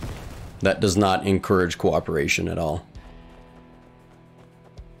 That does not encourage cooperation at all.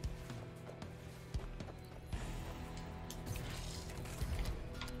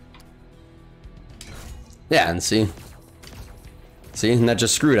 Yeah, and see? See, and that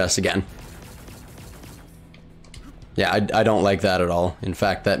just screwed us again. Yeah, I don't like that at all. In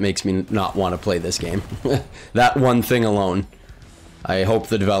fact, that makes me not want to play this game. That one thing alone. I hope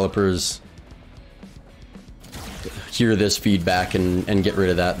the developers hear this feedback and get rid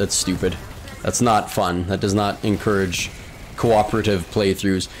of that. That's stupid. That's not fun. That does not encourage cooperative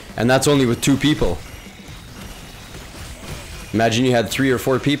playthroughs. And that's only with 2 people. Imagine you had 3 or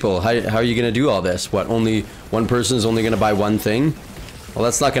 4 people. How are you going to do all this? What, only one person is only going to buy one thing? Well,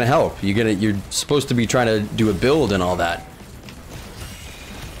 that's not going to help. You're supposed to be trying to do a build and all that.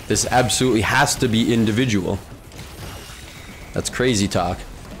 This absolutely has to be individual. That's crazy talk.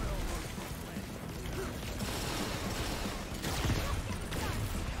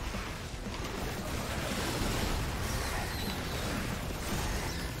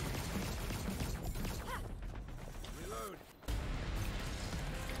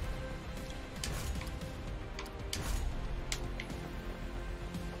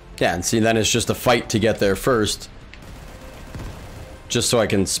 Yeah, and see, then it's just a fight to get there first. Just so I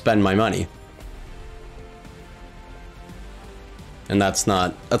can spend my money. And that's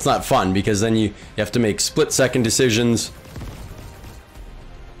not fun, because then you have to make split-second decisions.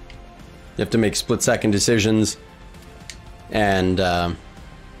 You have to make split-second decisions. And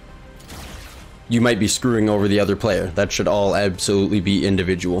you might be screwing over the other player. That should all absolutely be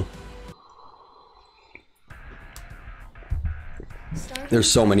individual. There's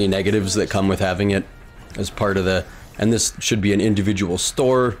so many negatives that come with having it as part of the... And this should be an individual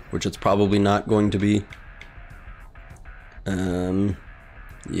store, which it's probably not going to be.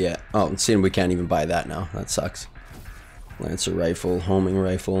 Yeah. Oh, and seeing we can't even buy that now. That sucks. Lancer rifle, homing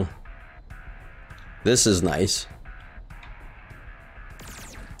rifle. This is nice.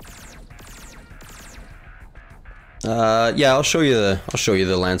 Yeah, I'll show you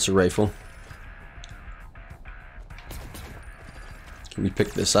the Lancer rifle. Can we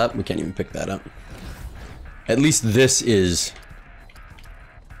pick this up? We can't even pick that up. At least this is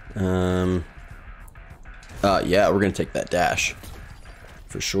yeah, we're gonna take that dash.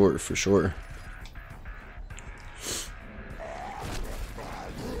 For sure, for sure.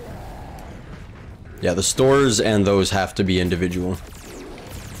 Yeah, the stores and those have to be individual.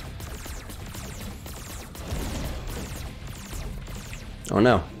 Oh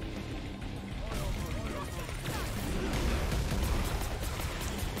no.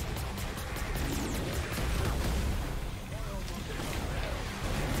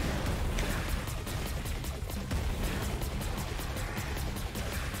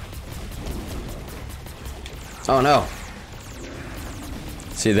 Oh no.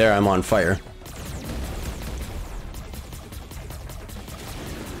 See there, I'm on fire.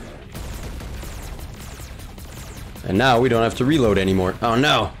 And now we don't have to reload anymore. Oh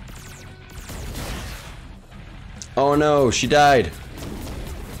no. Oh no, she died.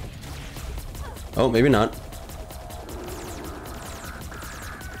 Oh, maybe not.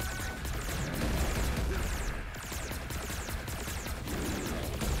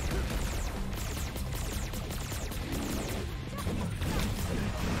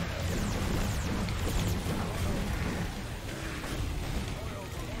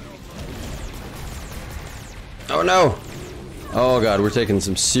 Oh no! Oh god, we're taking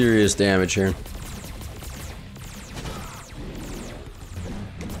some serious damage here.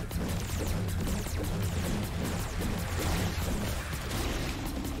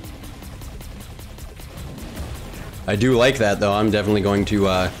 I do like that though, I'm definitely going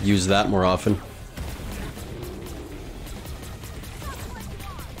to use that more often.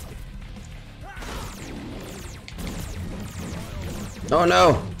 Oh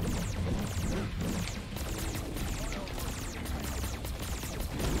no!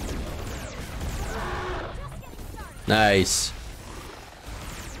 Nice.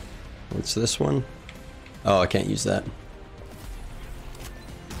 What's this one? Oh, I can't use that.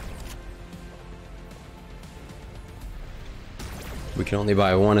 We can only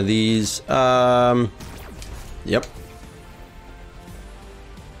buy one of these. Yep.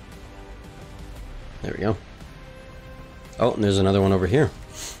 There we go. Oh, and there's another one over here.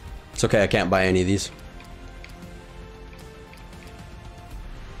 It's okay, I can't buy any of these.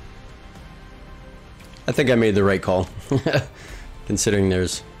 I think I made the right call, considering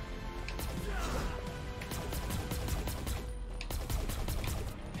there's...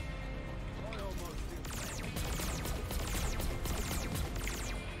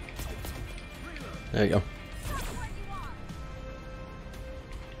 There you go.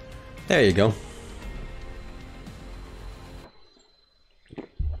 There you go.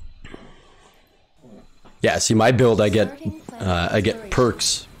 Yeah, see my build, I get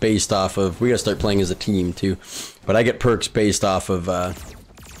perks based off of, we gotta start playing as a team too, but I get perks based off of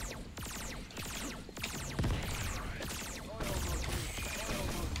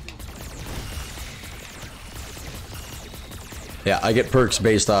yeah, I get perks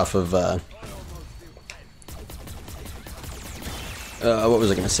based off of what was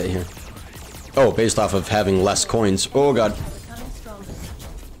I gonna say here? Oh, based off of having less coins. Oh god.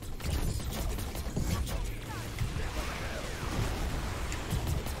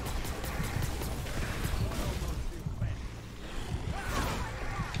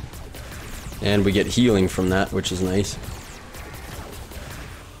 And we get healing from that, which is nice.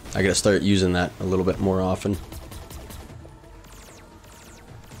 I gotta start using that a little bit more often.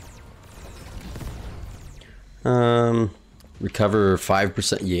 Recover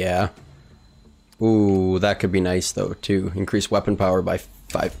 5%, yeah. Ooh, that could be nice though, too. Increase weapon power by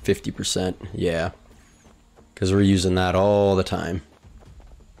 50%, yeah. Because we're using that all the time.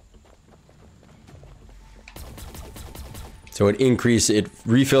 So it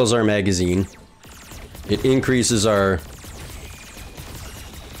refills our magazine. It increases our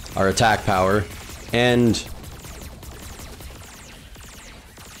attack power, and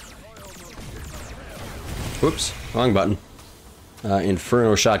whoops, wrong button.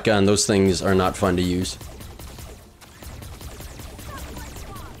 Inferno shotgun, those things are not fun to use.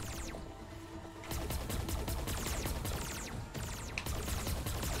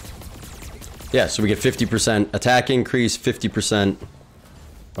 Yeah, so we get 50% attack increase, 50%,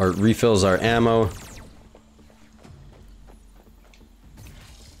 or refills our ammo.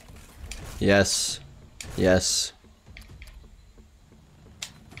 Yes, yes.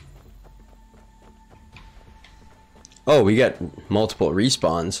 Oh, we get multiple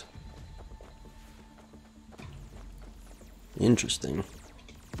respawns. Interesting.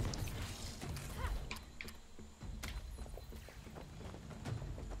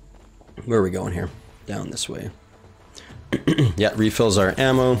 Where are we going here? Down this way. Yeah, refills our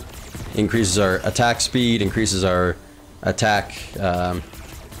ammo, increases our attack speed, increases our attack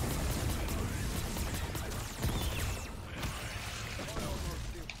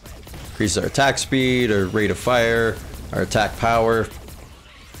increases our attack speed, our rate of fire, our attack power,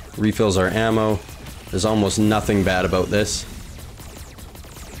 refills our ammo. There's almost nothing bad about this.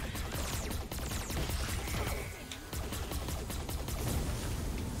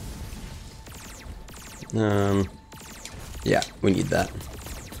 Yeah, we need that.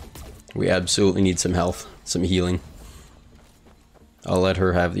 We absolutely need some health, some healing. I'll let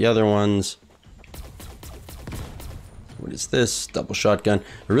her have the other ones. What is this? Double shotgun.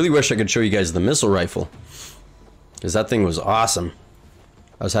 I really wish I could show you guys the missile rifle, because that thing was awesome.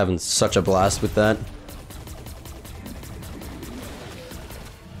 I was having such a blast with that.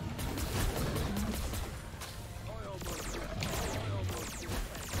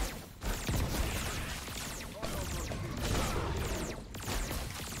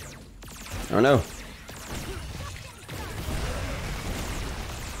 Oh no.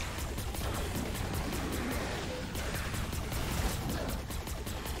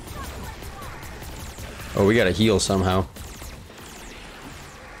 Oh, we gotta heal somehow.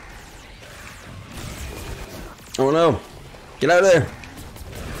 Oh no! Get out of there!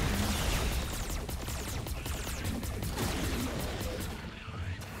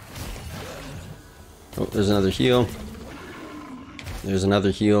 Oh, there's another heal. There's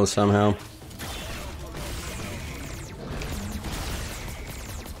another heal somehow.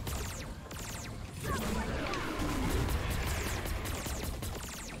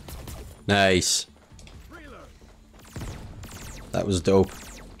 Nice. That was dope.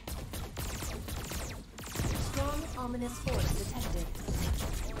 Strong ominous force detected.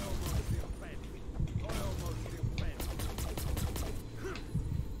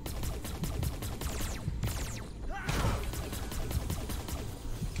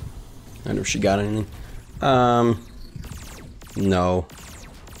 I wonder if she got anything. No.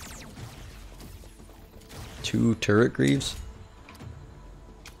 2 turret greaves?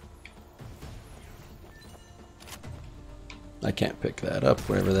 I can't pick that up,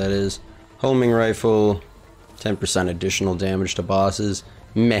 whatever that is. Homing rifle, 10% additional damage to bosses.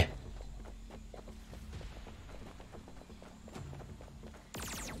 Meh.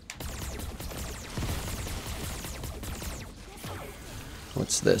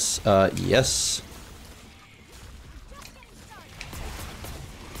 What's this? Yes.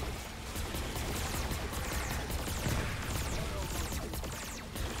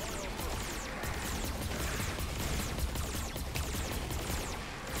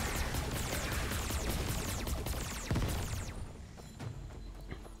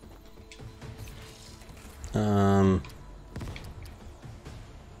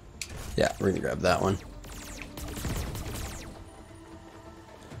 Yeah, we're gonna grab that one.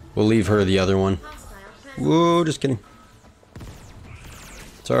 We'll leave her the other one. Whoa, just kidding.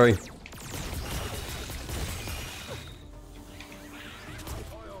 Sorry.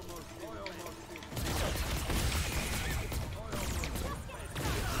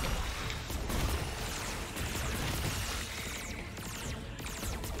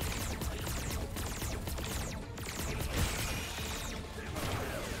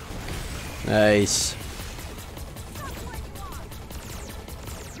 Nice.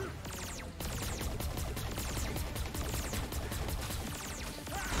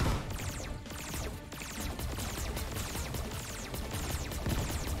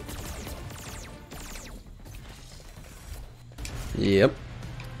 Yep.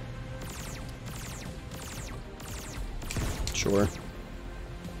 Sure.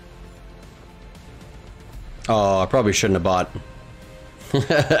 Oh, I probably shouldn't have bought.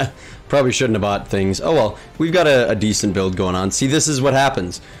 Probably shouldn't have bought things. Oh well, we've got a decent build going on. See, this is what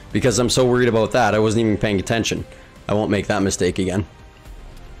happens. Because I'm so worried about that, I wasn't even paying attention. I won't make that mistake again.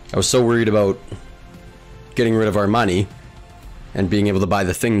 I was so worried about getting rid of our money and being able to buy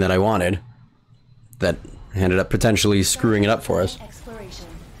the thing that I wanted that ended up potentially screwing it up for us.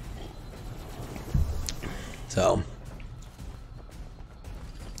 So,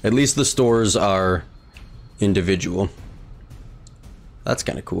 at least the stores are individual. That's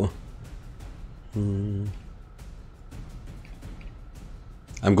kind of cool. I'm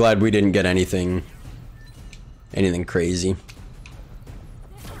glad we didn't get anything crazy.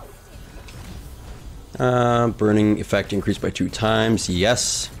 Burning effect increased by 2 times.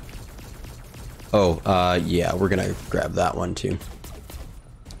 Yes. Oh, yeah, we're gonna grab that one too.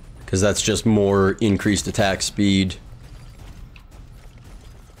 Because that's just more increased attack speed.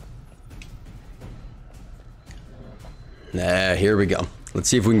 Here we go. Let's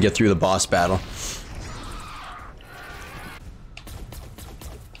see if we can get through the boss battle.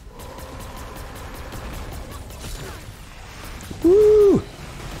 Woo!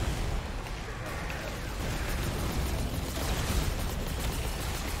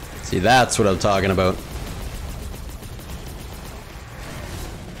 See, that's what I'm talking about.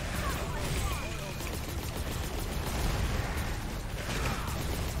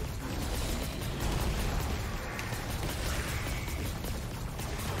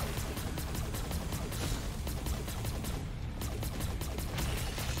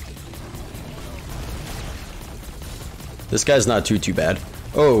 This guy's not too bad.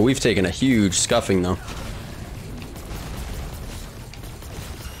 Oh, we've taken a huge scuffing though.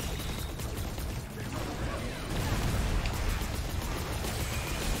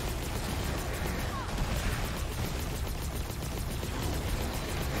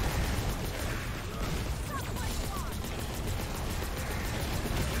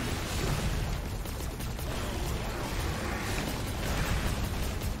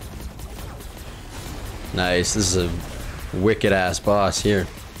 Nice, this is a wicked ass boss here.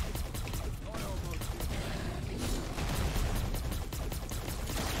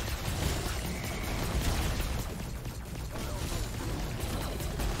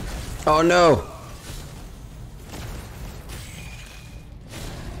 Oh no!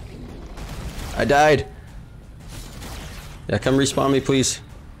 I died. Yeah, come respawn me, please.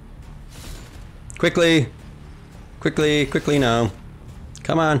 Quickly! Quickly, quickly now.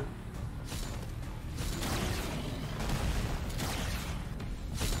 Come on.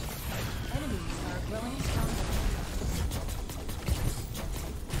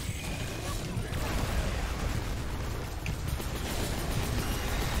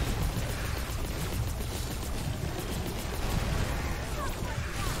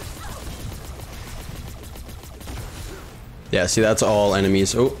 Yeah, see, that's all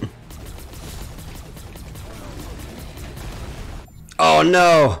enemies. Oh. Oh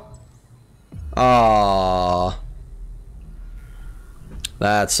no! Aww.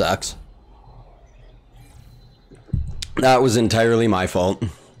 That sucks. That was entirely my fault.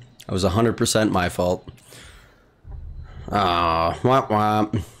 That was 100% my fault. Ah, womp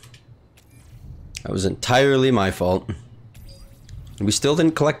womp. That was entirely my fault. We still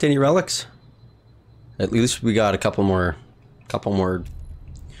didn't collect any relics. At least we got a couple more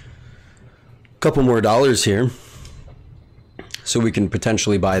dollars here, so we can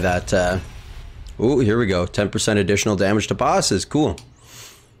potentially buy that. Oh, here we go. 10% additional damage to bosses. Cool.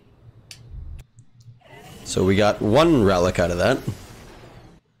 So we got one relic out of that.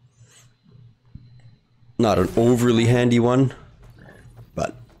 Not an overly handy one,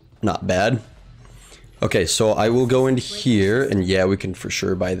 but not bad. Okay, so I will go into here, and yeah, we can for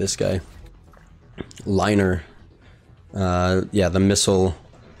sure buy this guy. Liner. Yeah, the missile.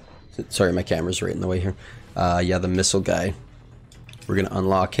 Sorry, my camera's right in the way here. Yeah, the missile guy. We're gonna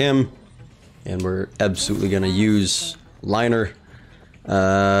unlock him, and we're absolutely gonna use Liner.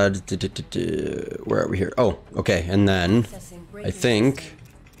 Where are we here? Oh, okay, and then I think,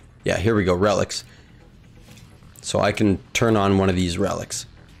 yeah, here we go, relics. So I can turn on one of these relics.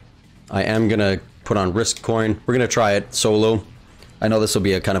 I am gonna put on Risk Coin. We're gonna try it solo. I know this will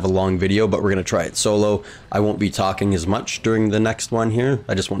be a kind of a long video, but we're gonna try it solo. I won't be talking as much during the next one here.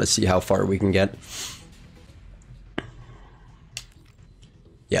 I just want to see how far we can get.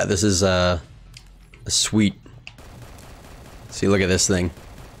 Yeah, this is a sweet. See, look at this thing.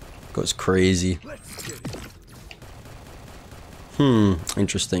 Goes crazy.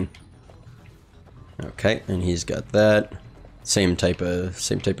 Interesting. Okay, and he's got that. Same type of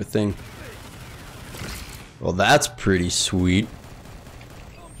thing. Well, that's pretty sweet.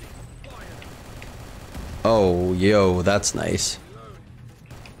 Oh, yo, that's nice.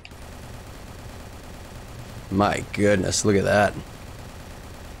 My goodness, look at that.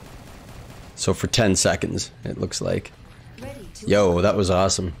 So for 10 seconds, it looks like. Yo, that was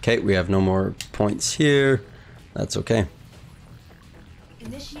awesome. Okay, we have no more points here. That's okay.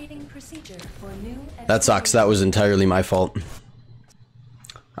 Initiating procedure for new. That sucks. That was entirely my fault.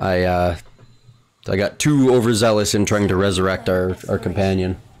 I got too overzealous in trying to resurrect our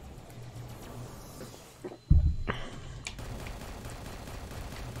companion.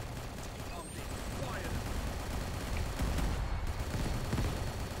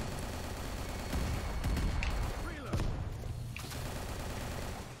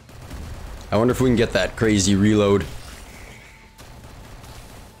 I wonder if we can get that crazy reload.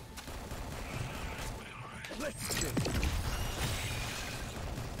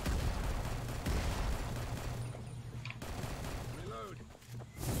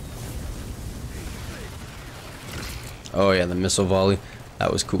 Oh yeah, the missile volley.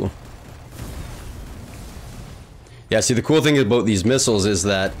 That was cool. Yeah, see, the cool thing about these missiles is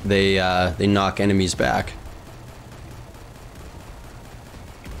that they knock enemies back.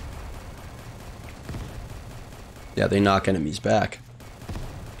 Yeah, they knock enemies back.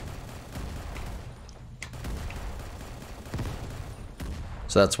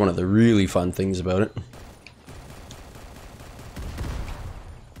 So that's one of the really fun things about it.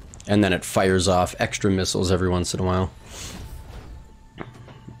 And then it fires off extra missiles every once in a while.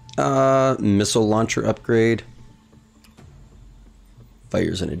 Missile launcher upgrade.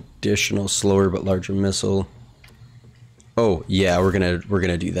 Fires an additional slower but larger missile. Oh yeah, we're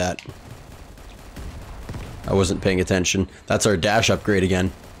gonna do that. I wasn't paying attention. That's our dash upgrade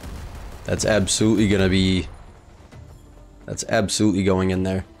again. That's absolutely gonna be... That's absolutely going in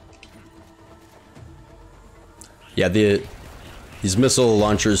there. Yeah, these missile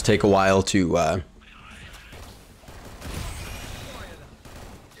launchers take a while to...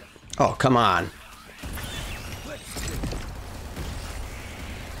 Oh, come on.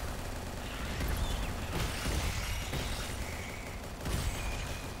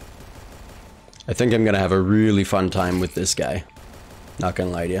 I think I'm gonna have a really fun time with this guy. Not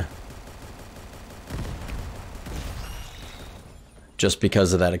gonna lie to you. Just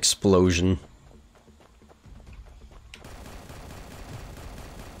because of that explosion.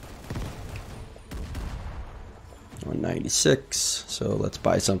 $196, so let's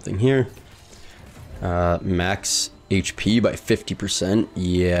buy something here. Max HP by 50%,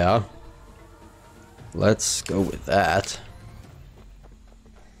 yeah. Let's go with that.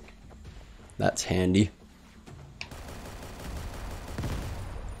 That's handy.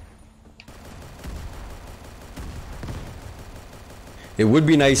 It would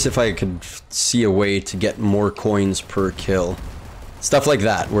be nice if I could see a way to get more coins per kill. Stuff like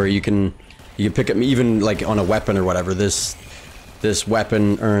that, where you can pick up, even like on a weapon or whatever. This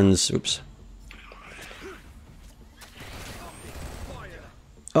weapon earns, oops.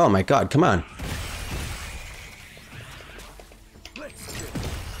 Oh my god, come on.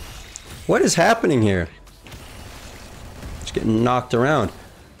 What is happening here? Just getting knocked around.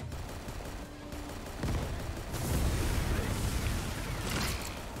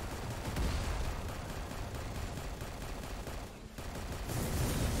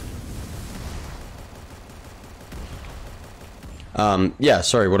 Yeah,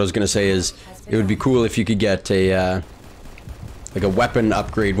 sorry, what I was gonna say is it would be cool if you could get a like a weapon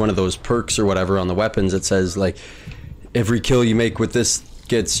upgrade, one of those perks or whatever on the weapons that says like every kill you make with this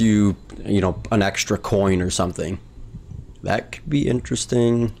gets you, you know, an extra coin or something. That could be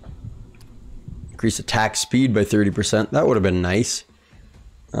interesting. Increase attack speed by 30%. That would have been nice.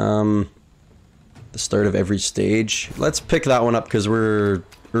 The start of every stage. Let's pick that one up because we're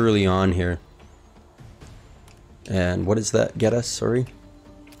early on here. And what does that get us? Sorry.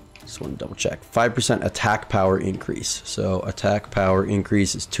 Just want to double check. 5% attack power increase. So attack power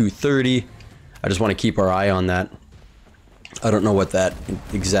increase is 230. I just want to keep our eye on that. I don't know what that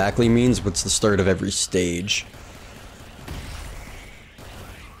exactly means. What's the start of every stage?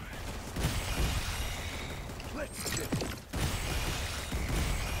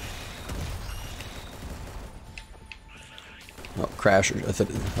 Oh, Crasher. I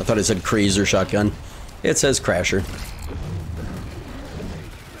thought it said Crazer shotgun. It says Crasher.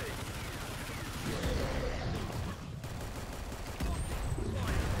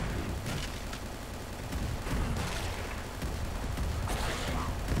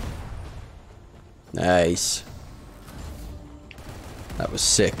 Nice. That was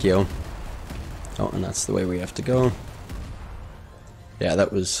sick, yo. Oh, and that's the way we have to go. Yeah,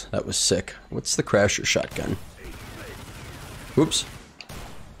 that was sick. What's the Crasher shotgun? Whoops.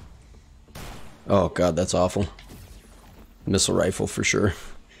 Oh god, that's awful. Missile rifle for sure.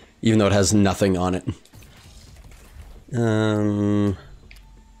 Even though it has nothing on it.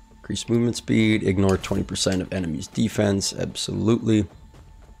 Increase movement speed, ignore 20% of enemies' defense, absolutely.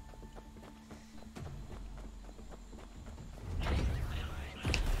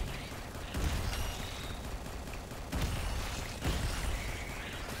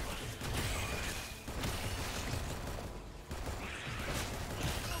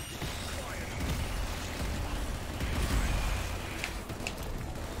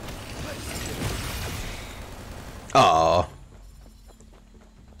 Aw.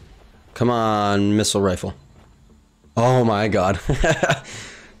 Come on, missile rifle. Oh my god.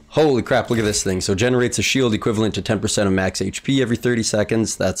 Holy crap, look at this thing. So generates a shield equivalent to 10% of max HP every 30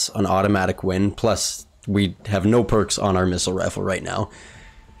 seconds. That's an automatic win. Plus, we have no perks on our missile rifle right now.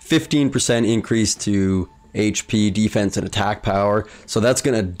 15% increase to HP, defense, and attack power. So that's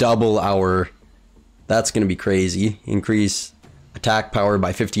going to double our That's going to be crazy. Increase attack power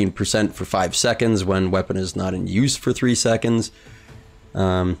by 15% for 5 seconds when weapon is not in use for 3 seconds.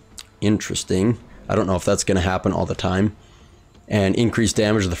 Interesting. I don't know if that's going to happen all the time. And increase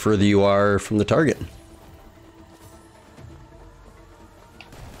damage the further you are from the target.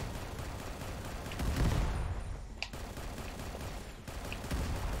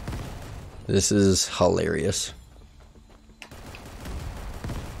 This is hilarious.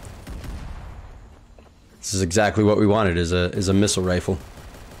 This is exactly what we wanted, is a missile rifle.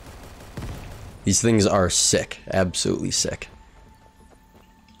 These things are sick, absolutely sick.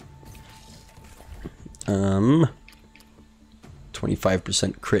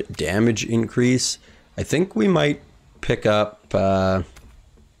 25% crit damage increase. I think we might pick up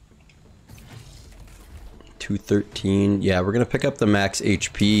 213. Yeah, we're gonna pick up the max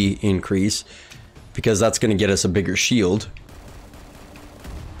HP increase because that's gonna get us a bigger shield.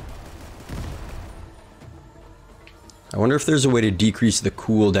 I wonder if there's a way to decrease the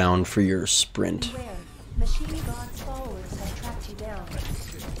cooldown for your sprint. Beware. Machine God's followers have tracked you down.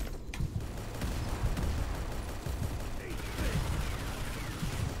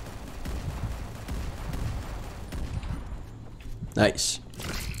 Nice.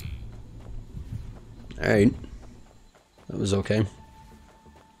 Alright. That was okay.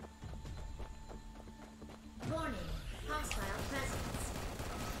 Warning, hostile presence.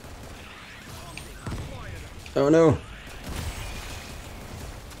 Oh no.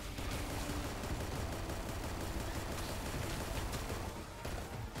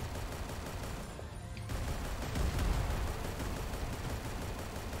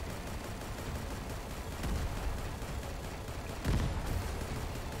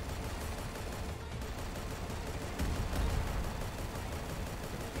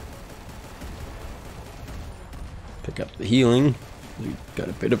 Pick up the healing. We got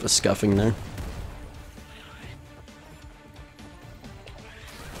a bit of a scuffing there.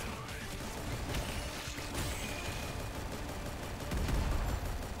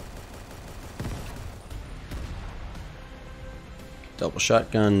 Double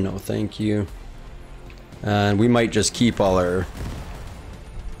shotgun, no thank you. And we might just keep all our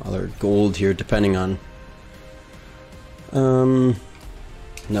gold here, depending on. No,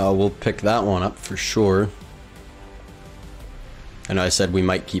 we'll pick that one up for sure. I know I said we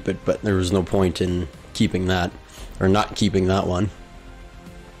might keep it, but there was no point in keeping that, or not keeping that one.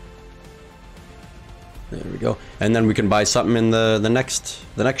 There we go. And then we can buy something in the next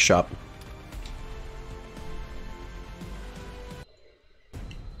shop.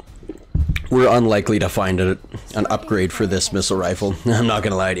 We're unlikely to find an upgrade for this missile rifle. I'm not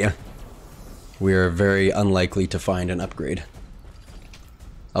gonna lie to you. We are very unlikely to find an upgrade.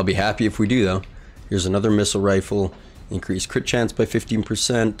 I'll be happy if we do though. Here's another missile rifle. Increase crit chance by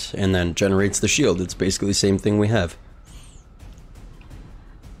 15% and then generates the shield. It's basically the same thing we have.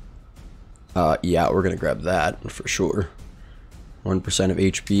 Yeah, we're gonna grab that for sure. 1% of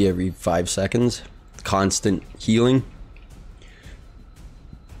HP every 5 seconds. Constant healing.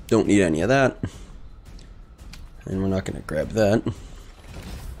 Don't need any of that. And we're not gonna grab that.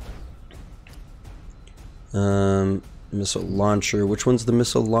 Missile launcher. Which one's the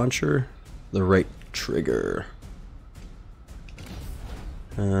missile launcher? The right trigger.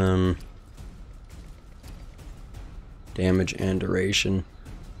 Damage and duration.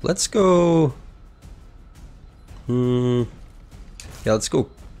 Let's go. Yeah, let's go.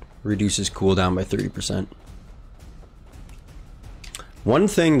 Reduces cooldown by 30%. One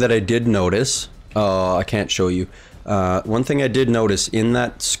thing that I did notice, I can't show you. One thing I did notice in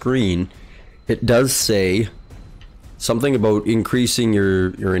that screen, it does say something about increasing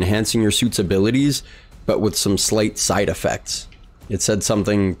your enhancing your suit's abilities, but with some slight side effects. It said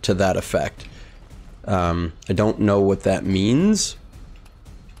something to that effect. I don't know what that means.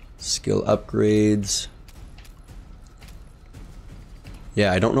 Skill upgrades.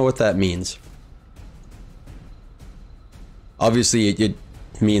 Yeah, I don't know what that means. Obviously, it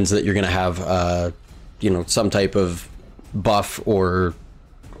means that you're gonna have, you know, some type of buff or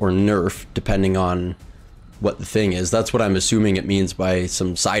nerf depending on what the thing is. That's what I'm assuming it means by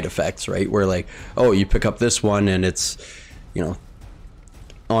some side effects, right? Where like, oh, you pick up this one and it's, you know,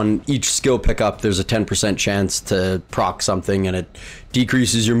 on each skill pickup, there's a 10% chance to proc something and it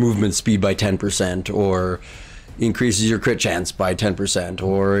decreases your movement speed by 10% or increases your crit chance by 10%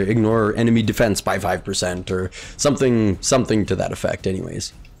 or ignore enemy defense by 5% or something to that effect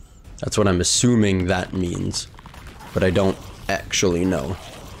anyways. That's what I'm assuming that means, but I don't actually know.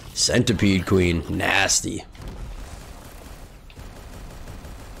 Centipede Queen, nasty.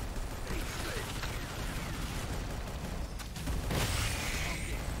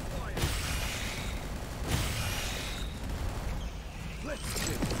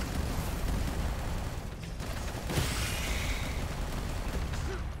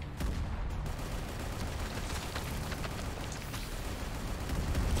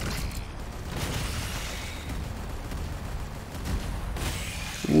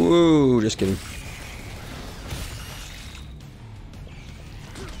 Whoa, just kidding.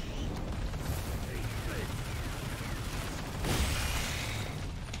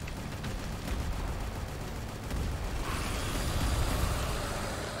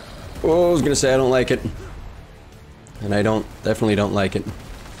 Oh, I was gonna say I don't like it. And I definitely don't like it.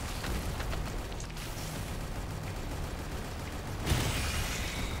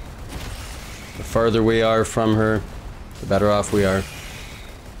 The farther we are from her, the better off we are.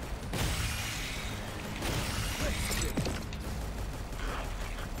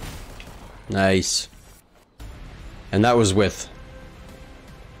 Nice. And that was with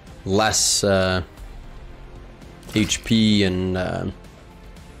less HP and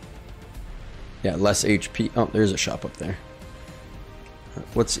yeah, less HP. Oh, there's a shop up there.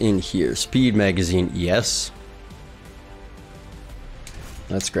 What's in here? Speed magazine, yes.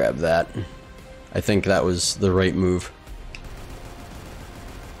 Let's grab that. I think that was the right move.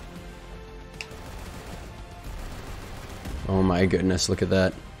 Oh my goodness, look at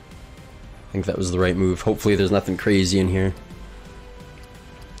that. I think that was the right move. Hopefully there's nothing crazy in here.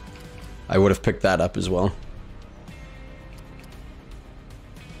 I would have picked that up as well.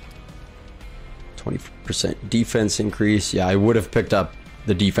 20% defense increase. Yeah, I would have picked up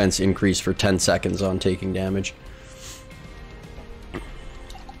the defense increase for 10 seconds on taking damage.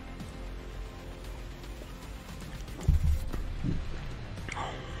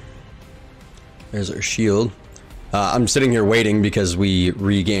 There's our shield. I'm sitting here waiting because we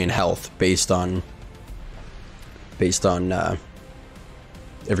regain health based on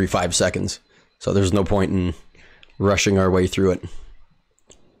every 5 seconds. So there's no point in rushing our way through it.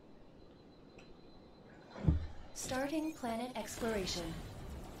 Starting planet exploration.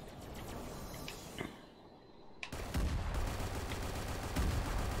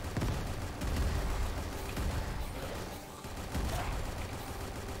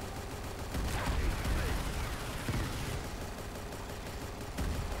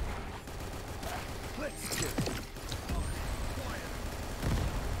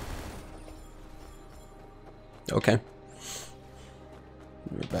 Okay.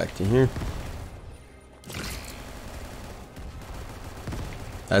 We're back to here.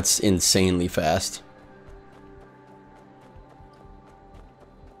 That's insanely fast.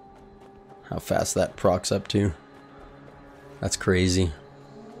 How fast that procs up to. That's crazy.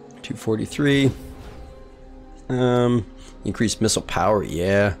 243. Increased missile power,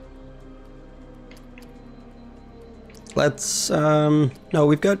 yeah. Let's, no,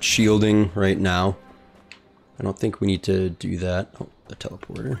 we've got shielding right now. I don't think we need to do that. Oh, the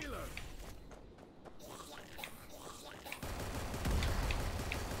teleporter.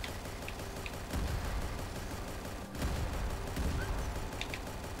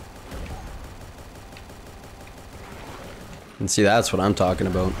 And see, that's what I'm talking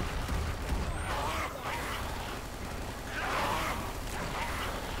about.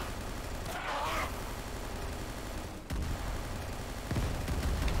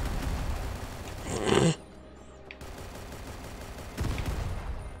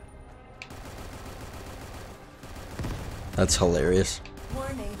 That's hilarious.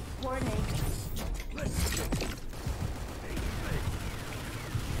 Warning, warning.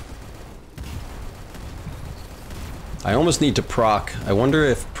 I almost need to proc. I wonder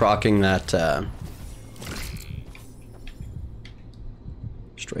if procking that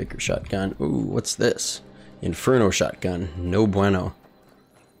striker shotgun. Ooh, what's this? Inferno shotgun. No bueno.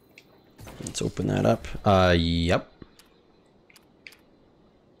 Let's open that up. Yep.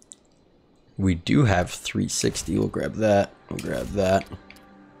 We do have 360. We'll grab that. We'll grab that.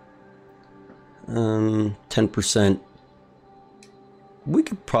 10%. We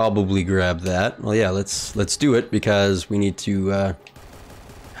could probably grab that. Well, yeah, let's do it because we need to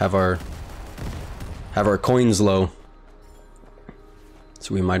have our coins low.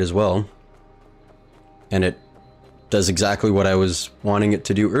 So we might as well. And it does exactly what I was wanting it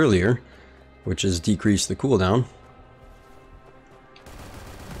to do earlier, which is decrease the cooldown.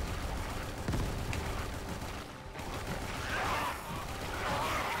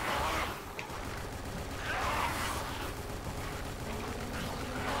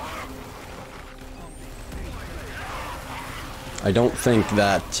 I don't think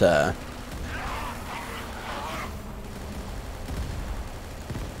that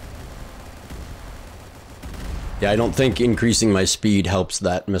yeah, I don't think increasing my speed helps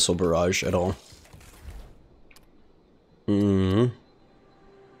that missile barrage at all. I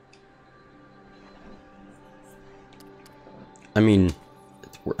mean,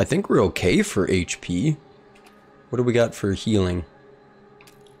 I think we're okay for HP. What do we got for healing?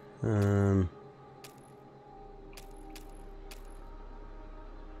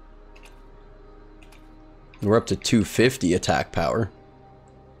 We're up to 250 attack power.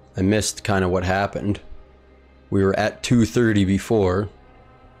 I missed kind of what happened. We were at 230 before.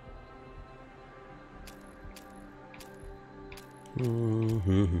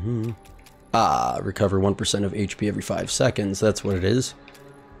 Ah, recover 1% of HP every 5 seconds. That's what it is.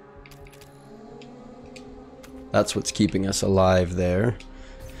 That's what's keeping us alive there.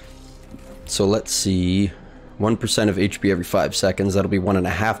 So let's see. 1% of HP every 5 seconds. That'll be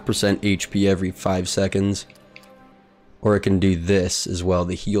 1.5% HP every 5 seconds. Or I can do this as well,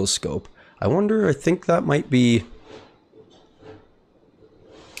 the heal scope. I wonder, I think that might be...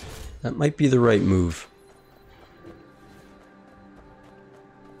 that might be the right move.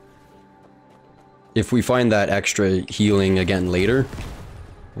 If we find that extra healing again later,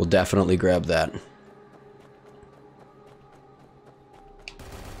 we'll definitely grab that.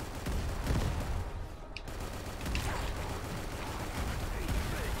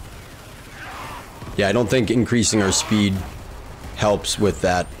 Yeah, I don't think increasing our speed helps with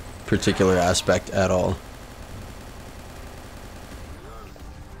that particular aspect at all.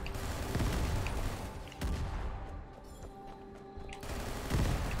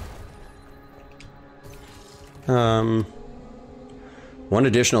 One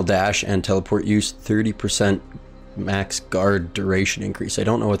additional dash and teleport use, 30% max guard duration increase. I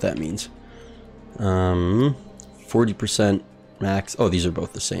don't know what that means. 40% max. Oh, these are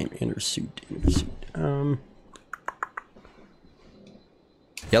both the same. Inner suit.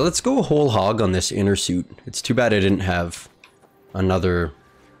 Yeah, let's go whole hog on this inner suit. It's too bad I didn't have another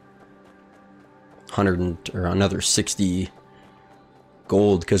 100 or another 60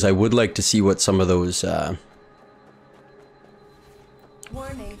 gold, because I would like to see what some of those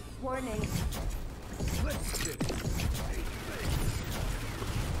Warning, warning.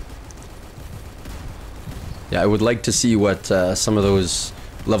 yeah, I would like to see what some of those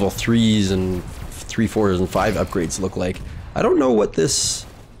level 3s and 3, 4s and 5 upgrades look like. I don't know what this...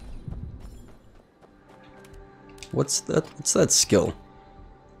 What's that skill?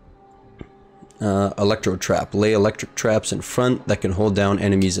 Electro trap. Lay electric traps in front that can hold down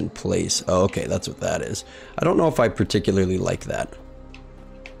enemies in place. Oh, okay, that's what that is. I don't know if I particularly like that.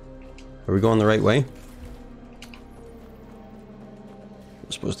 Are we going the right way?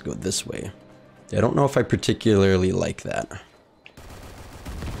 We're supposed to go this way. I don't know if I particularly like that.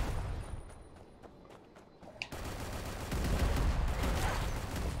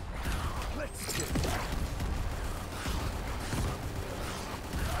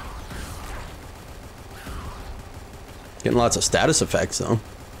 Getting lots of status effects though.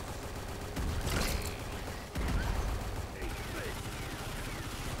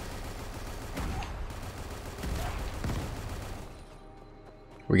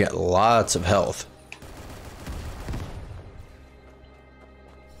 We got lots of health.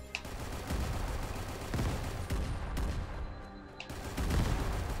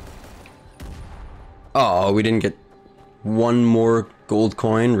 Oh, we didn't get one more gold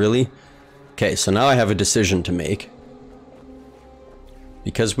coin, really? Okay, so now I have a decision to make.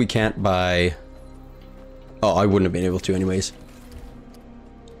 Because we can't buy... Oh, I wouldn't have been able to anyways.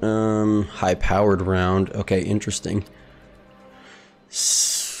 High powered round. Okay, interesting.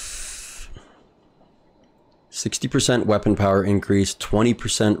 60% weapon power increase,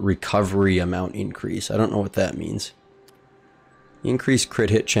 20% recovery amount increase. I don't know what that means. Increase crit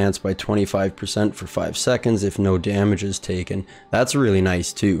hit chance by 25% for 5 seconds if no damage is taken. That's really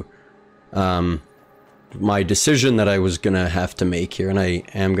nice too. My decision that I was gonna have to make here, and I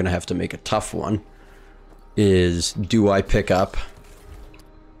am gonna have to make a tough one, is do I pick up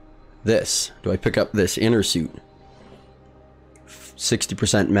this? Do I pick up this inner suit?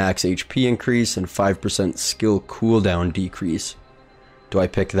 60% max HP increase and 5% skill cooldown decrease. Do I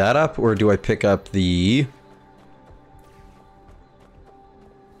pick that up, or do I pick up the...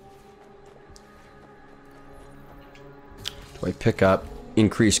 Do I pick up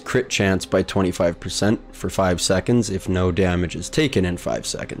increase crit chance by 25% for 5 seconds if no damage is taken in 5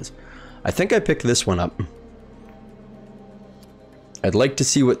 seconds? I think I pick this one up. I'd like to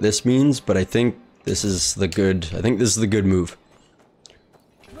see what this means, but I think this is the good... I think this is the good move.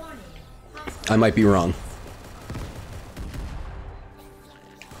 I might be wrong.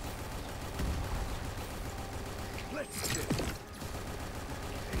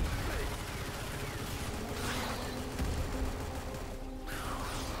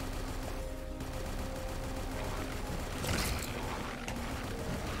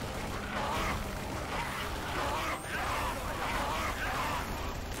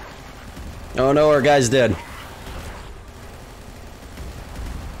 Oh no, our guy's dead.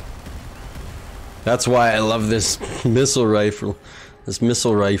 That's why I love this missile rifle. This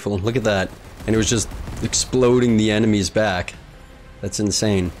missile rifle. Look at that. And it was just exploding the enemies back. That's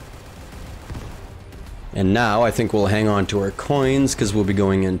insane. And now I think we'll hang on to our coins because we'll be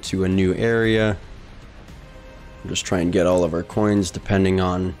going into a new area. We'll just try and get all of our coins depending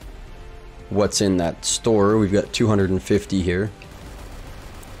on what's in that store. We've got 250 here.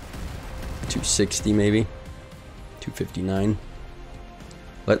 260 maybe. 259.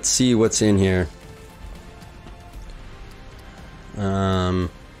 Let's see what's in here.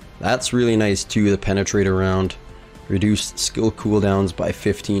 That's really nice too, the penetrator round. Reduced skill cooldowns by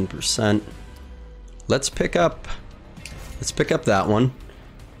 15%. Let's pick up that one.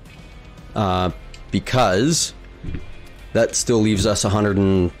 Because that still leaves us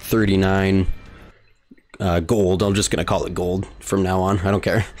 139 gold. I'm just gonna call it gold from now on. I don't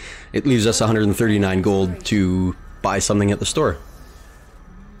care. It leaves us 139 gold to buy something at the store.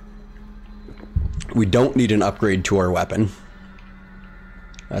 We don't need an upgrade to our weapon.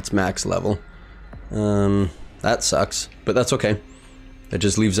 That's max level. That sucks, but that's okay. That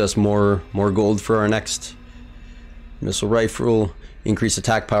just leaves us more gold for our next missile rifle. Increase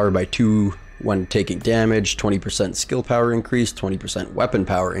attack power by 2 when taking damage. 20% skill power increase. 20% weapon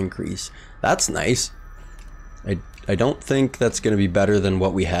power increase. That's nice. I don't think that's going to be better than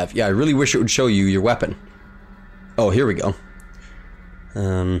what we have. Yeah, I really wish it would show you your weapon. Oh, here we go.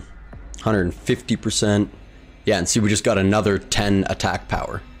 150%. Yeah, and see, we just got another 10 attack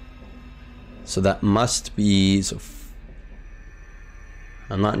power. So that must be... So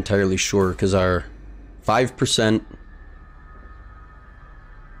I'm not entirely sure, because our 5%...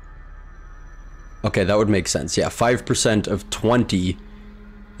 Okay, that would make sense. Yeah, 5% of 20...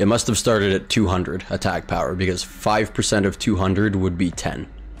 It must have started at 200 attack power, because 5% of 200 would be 10.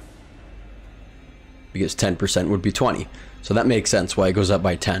 Because 10% would be 20. So that makes sense why it goes up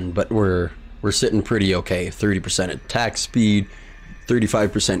by 10, but we're sitting pretty okay. 30% attack speed,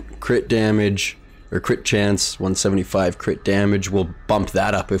 35% crit damage, or crit chance, 175 crit damage. We'll bump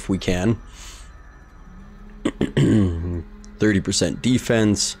that up if we can. 30%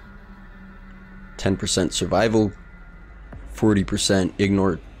 defense, 10% survival, 40%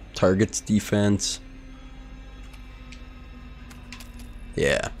 ignore targets defense.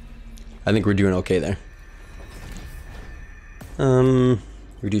 Yeah, I think we're doing okay there.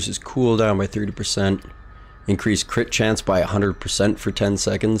 Reduces cooldown by 30%. Increase crit chance by 100% for 10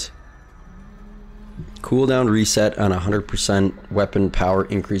 seconds. Cooldown reset on 100% weapon power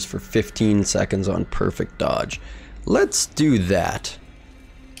increase for 15 seconds on perfect dodge. Let's do that.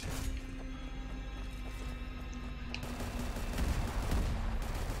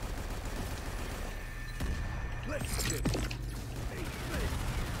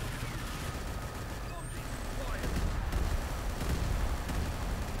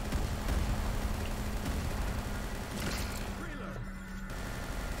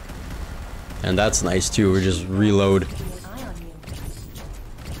 And that's nice too, we just reload.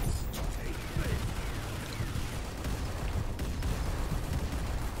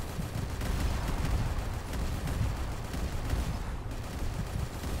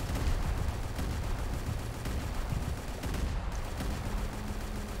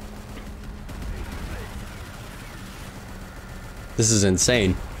 This is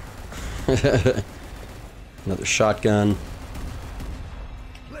insane. Another shotgun.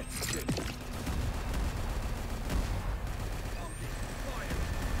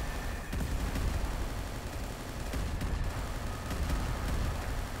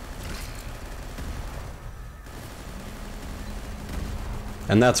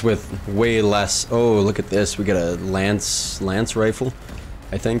 And that's with way less. Oh, look at this. We got a lance rifle,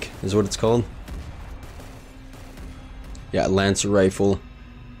 I think is what it's called. Yeah, Lancer rifle.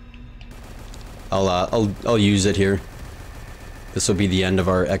 I'll use it here. This will be the end of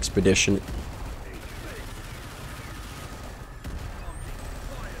our expedition.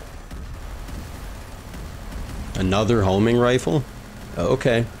 Another homing rifle? Oh,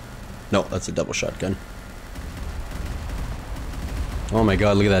 okay. No, that's a double shotgun. Oh my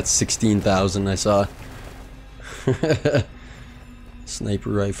god, look at that, 16,000 I saw. Sniper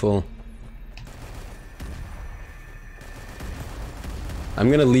rifle.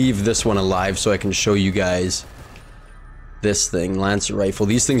 I'm gonna leave this one alive so I can show you guys this thing, Lancer rifle.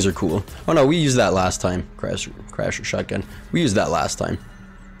 These things are cool. Oh no, we used that last time. Crasher shotgun. We used that last time.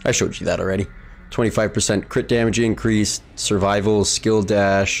 I showed you that already. 25% crit damage increase, survival, skill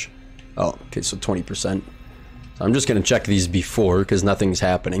dash. Oh, okay, so 20%. I'm just gonna check these before because nothing's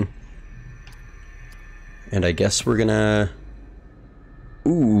happening. And I guess we're gonna...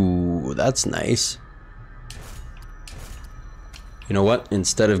 Ooh, that's nice. You know what?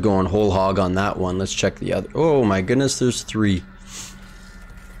 Instead of going whole hog on that one, let's check the other. Oh my goodness, there's 3.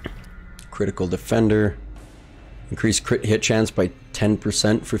 Critical defender. Increase crit hit chance by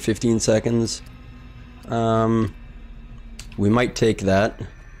 10% for 15 seconds. We might take that.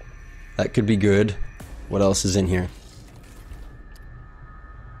 That could be good. What else is in here?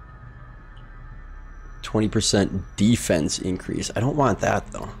 20% defense increase. I don't want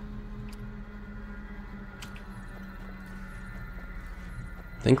that though.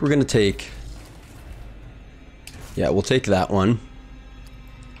 I think we're gonna take... Yeah, we'll take that one.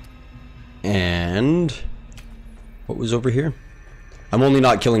 And... what was over here? I'm only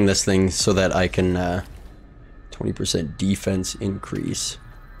not killing this thing so that I can... 20% defense increase.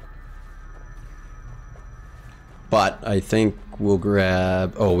 But I think we'll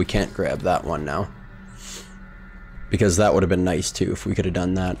grab... oh, we can't grab that one now. Because that would have been nice too if we could have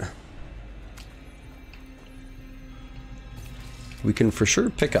done that. We can for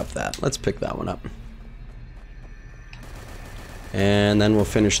sure pick up that. Let's pick that one up. And then we'll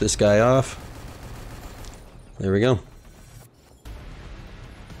finish this guy off. There we go.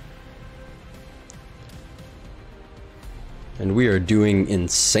 And we are doing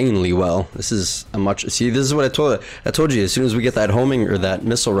insanely well. This is a much... see, this is what I told you. As soon as we get that homing or that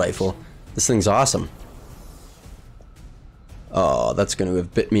missile rifle, this thing's awesome. Oh, that's going to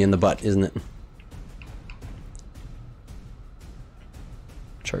have bit me in the butt, isn't it?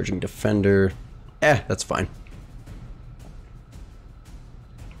 Charging defender. That's fine.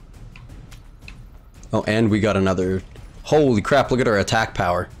 Oh, and we got another... holy crap, look at our attack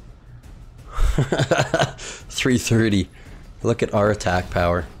power. 330. Look at our attack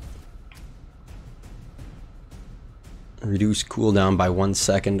power. Reduce cooldown by 1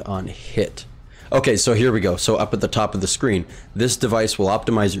 second on hit. Okay, so here we go. So up at the top of the screen, this device will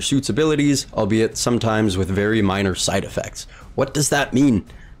optimize your suit's abilities, albeit sometimes with very minor side effects. What does that mean?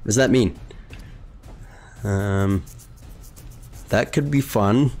 What does that mean? That could be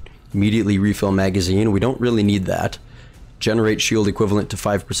fun. Immediately refill magazine. We don't really need that. Generate shield equivalent to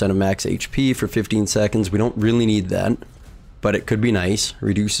 5% of max HP for 15 seconds. We don't really need that, but it could be nice.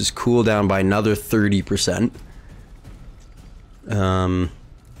 Reduces cooldown by another 30%.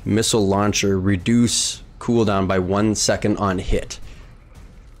 Missile launcher, reduce cooldown by 1 second on hit.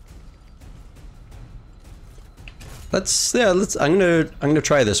 I'm gonna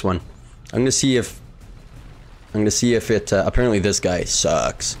try this one. I'm gonna see if it apparently this guy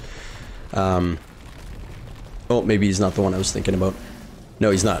sucks. Oh, maybe he's not the one I was thinking about.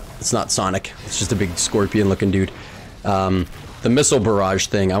 No, he's not. It's not Sonic. It's just a big scorpion looking dude. The missile barrage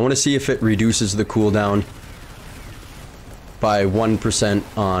thing, I want to see if it reduces the cooldown by 1%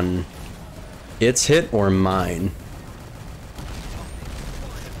 on its hit or mine.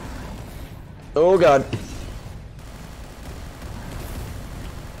 Oh god.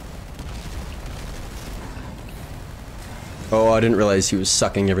 Oh, I didn't realize he was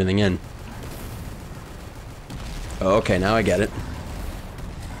sucking everything in. Oh, okay, now I get it.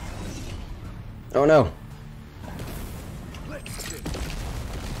 Oh no.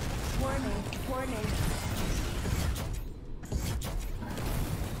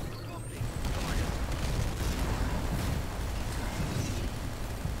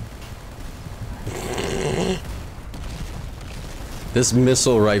 This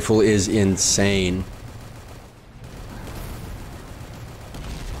missile rifle is insane.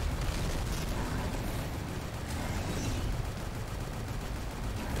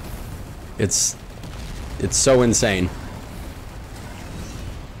 It's so insane.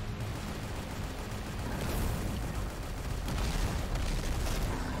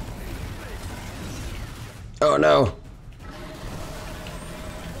 Oh no.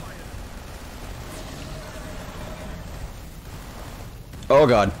 Oh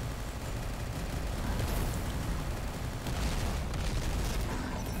god.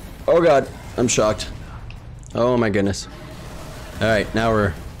 Oh god, I'm shocked. Oh my goodness. All right,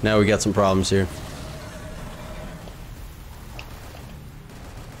 now we got some problems here.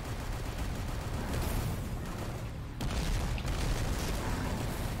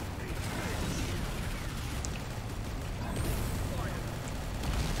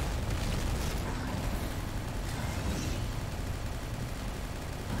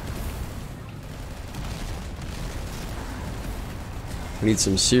 We need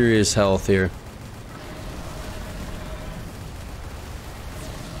some serious health here.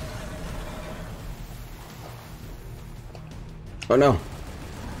 Oh no.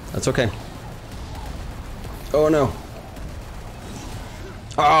 That's okay. Oh no.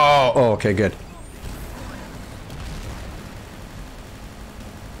 Oh, okay, good.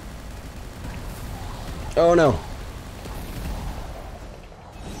 Oh no.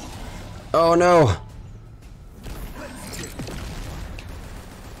 Oh no.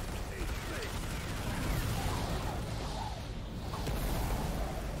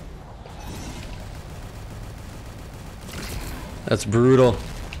 That's brutal.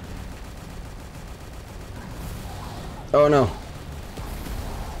 Oh no.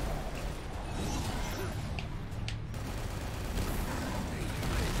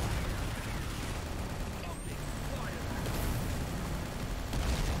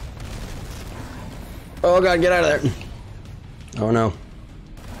 Oh god, get out of there. Oh no.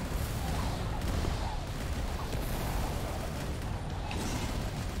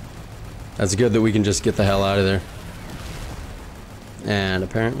 That's good that we can just get the hell out of there. And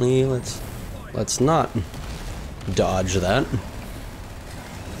apparently let's not dodge that.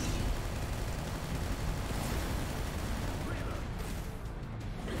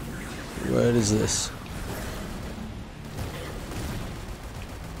 What is this?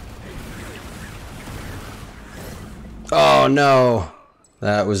 Oh no,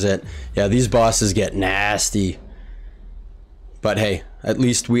 that was it. Yeah, these bosses get nasty. But hey, at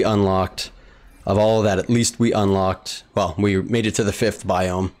least we unlocked, of all of that, at least we unlocked, well, we made it to the 5th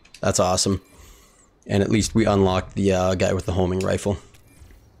biome. That's awesome. And at least we unlocked the guy with the homing rifle.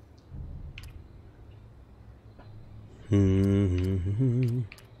 We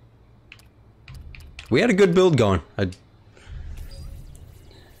had a good build going.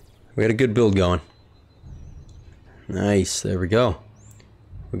 We had a good build going. Nice, there we go.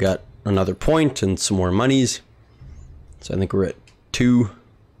 We got another point and some more monies. So I think we're at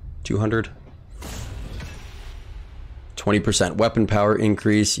 200. 20% weapon power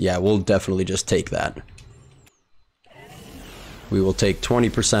increase. Yeah, we'll definitely just take that. We will take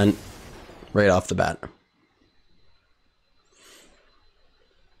 20% right off the bat.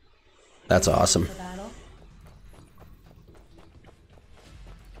 That's awesome.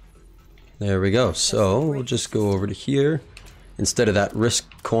 There we go. So we'll just go over to here. Instead of that risk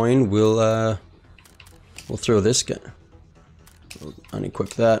coin, we'll throw this guy. We'll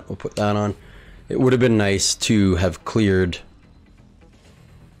unequip that. We'll put that on. It would have been nice to have cleared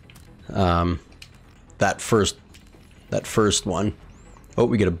that first one. Oh,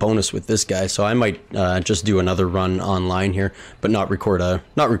 we get a bonus with this guy, so I might just do another run online here, but not record a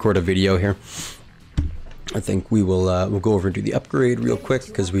video here. I think we will we'll go over and do the upgrade real quick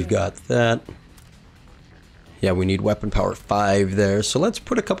because we've got that. Yeah, we need weapon power 5 there. So let's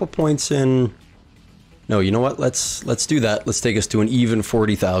put a couple points in. No, you know what? Let's do that. Let's take us to an even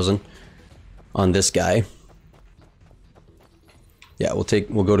 40,000 on this guy. Yeah, we'll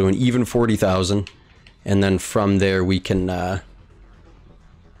go to an even 40,000, and then from there we can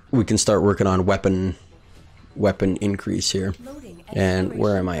start working on weapon increase here. And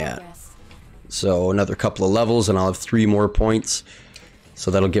where am I at? So another couple of levels and I'll have 3 more points.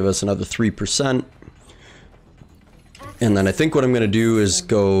 So that'll give us another 3%. And then I think what I'm going to do is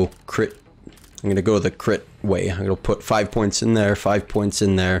go crit. I'm going to go the crit way. I'm going to put 5 points in there, 5 points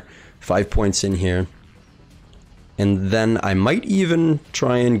in there, 5 points in here. And then I might even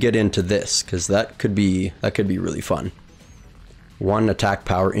try and get into this, because that could be really fun. 1 attack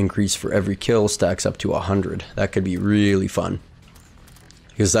power increase for every kill stacks up to 100. That could be really fun.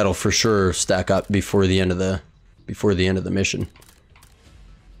 Because that'll for sure stack up before the end of the mission.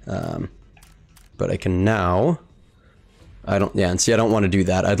 But I can now. I don't want to do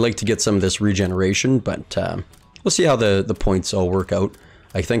that. I'd like to get some of this regeneration, but we'll see how the points all work out.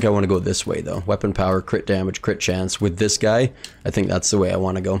 I think I want to go this way though. Weapon power, crit damage, crit chance with this guy. I think that's the way I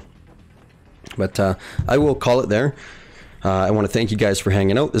want to go. But I will call it there. I want to thank you guys for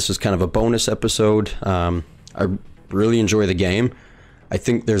hanging out. This was kind of a bonus episode. I really enjoy the game. I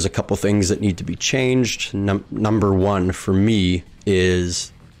think there's a couple things that need to be changed. Number one for me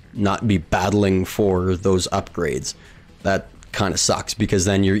is not be battling for those upgrades. That kind of sucks, because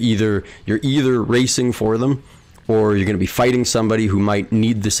then you're either racing for them, or you're going to be fighting somebody who might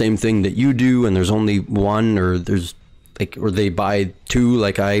need the same thing that you do, and there's only one, or they buy 2,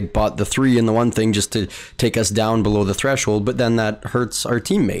 like I bought the 3 in the one thing just to take us down below the threshold, but then that hurts our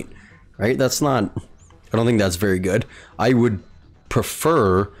teammate, right? I don't think that's very good. I would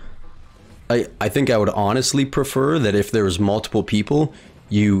prefer, I think I would honestly prefer that if there was multiple people,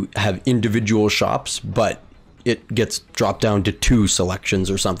 you have individual shops, but it gets dropped down to 2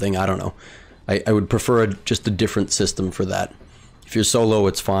 selections or something. I don't know. I would prefer just a different system for that. If you're solo,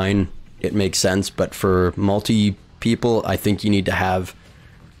 it's fine. It makes sense. But for multi people, I think you need to have,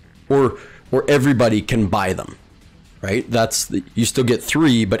 or everybody can buy them, right? You still get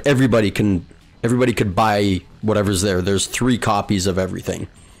 3, but everybody could buy whatever's there. There's 3 copies of everything,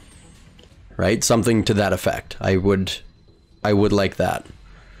 right? Something to that effect. I would like that,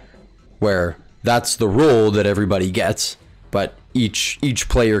 where that's the role that everybody gets, but each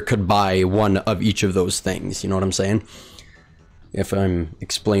player could buy one of each of those things. You know what I'm saying? If I'm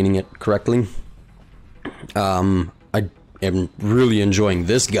explaining it correctly. am really enjoying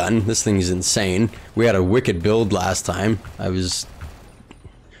this gun. This thing is insane. We had a wicked build last time. I was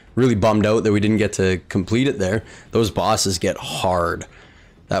really bummed out that we didn't get to complete it there. Those bosses get hard.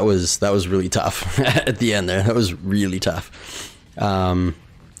 That was really tough at the end there. That was really tough.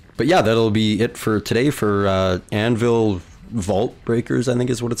 But yeah, that'll be it for today for Anvil Vault Breakers, I think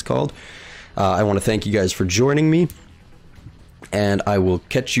is what it's called. I want to thank you guys for joining me, and I will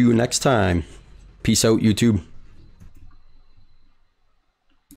catch you next time. Peace out, YouTube.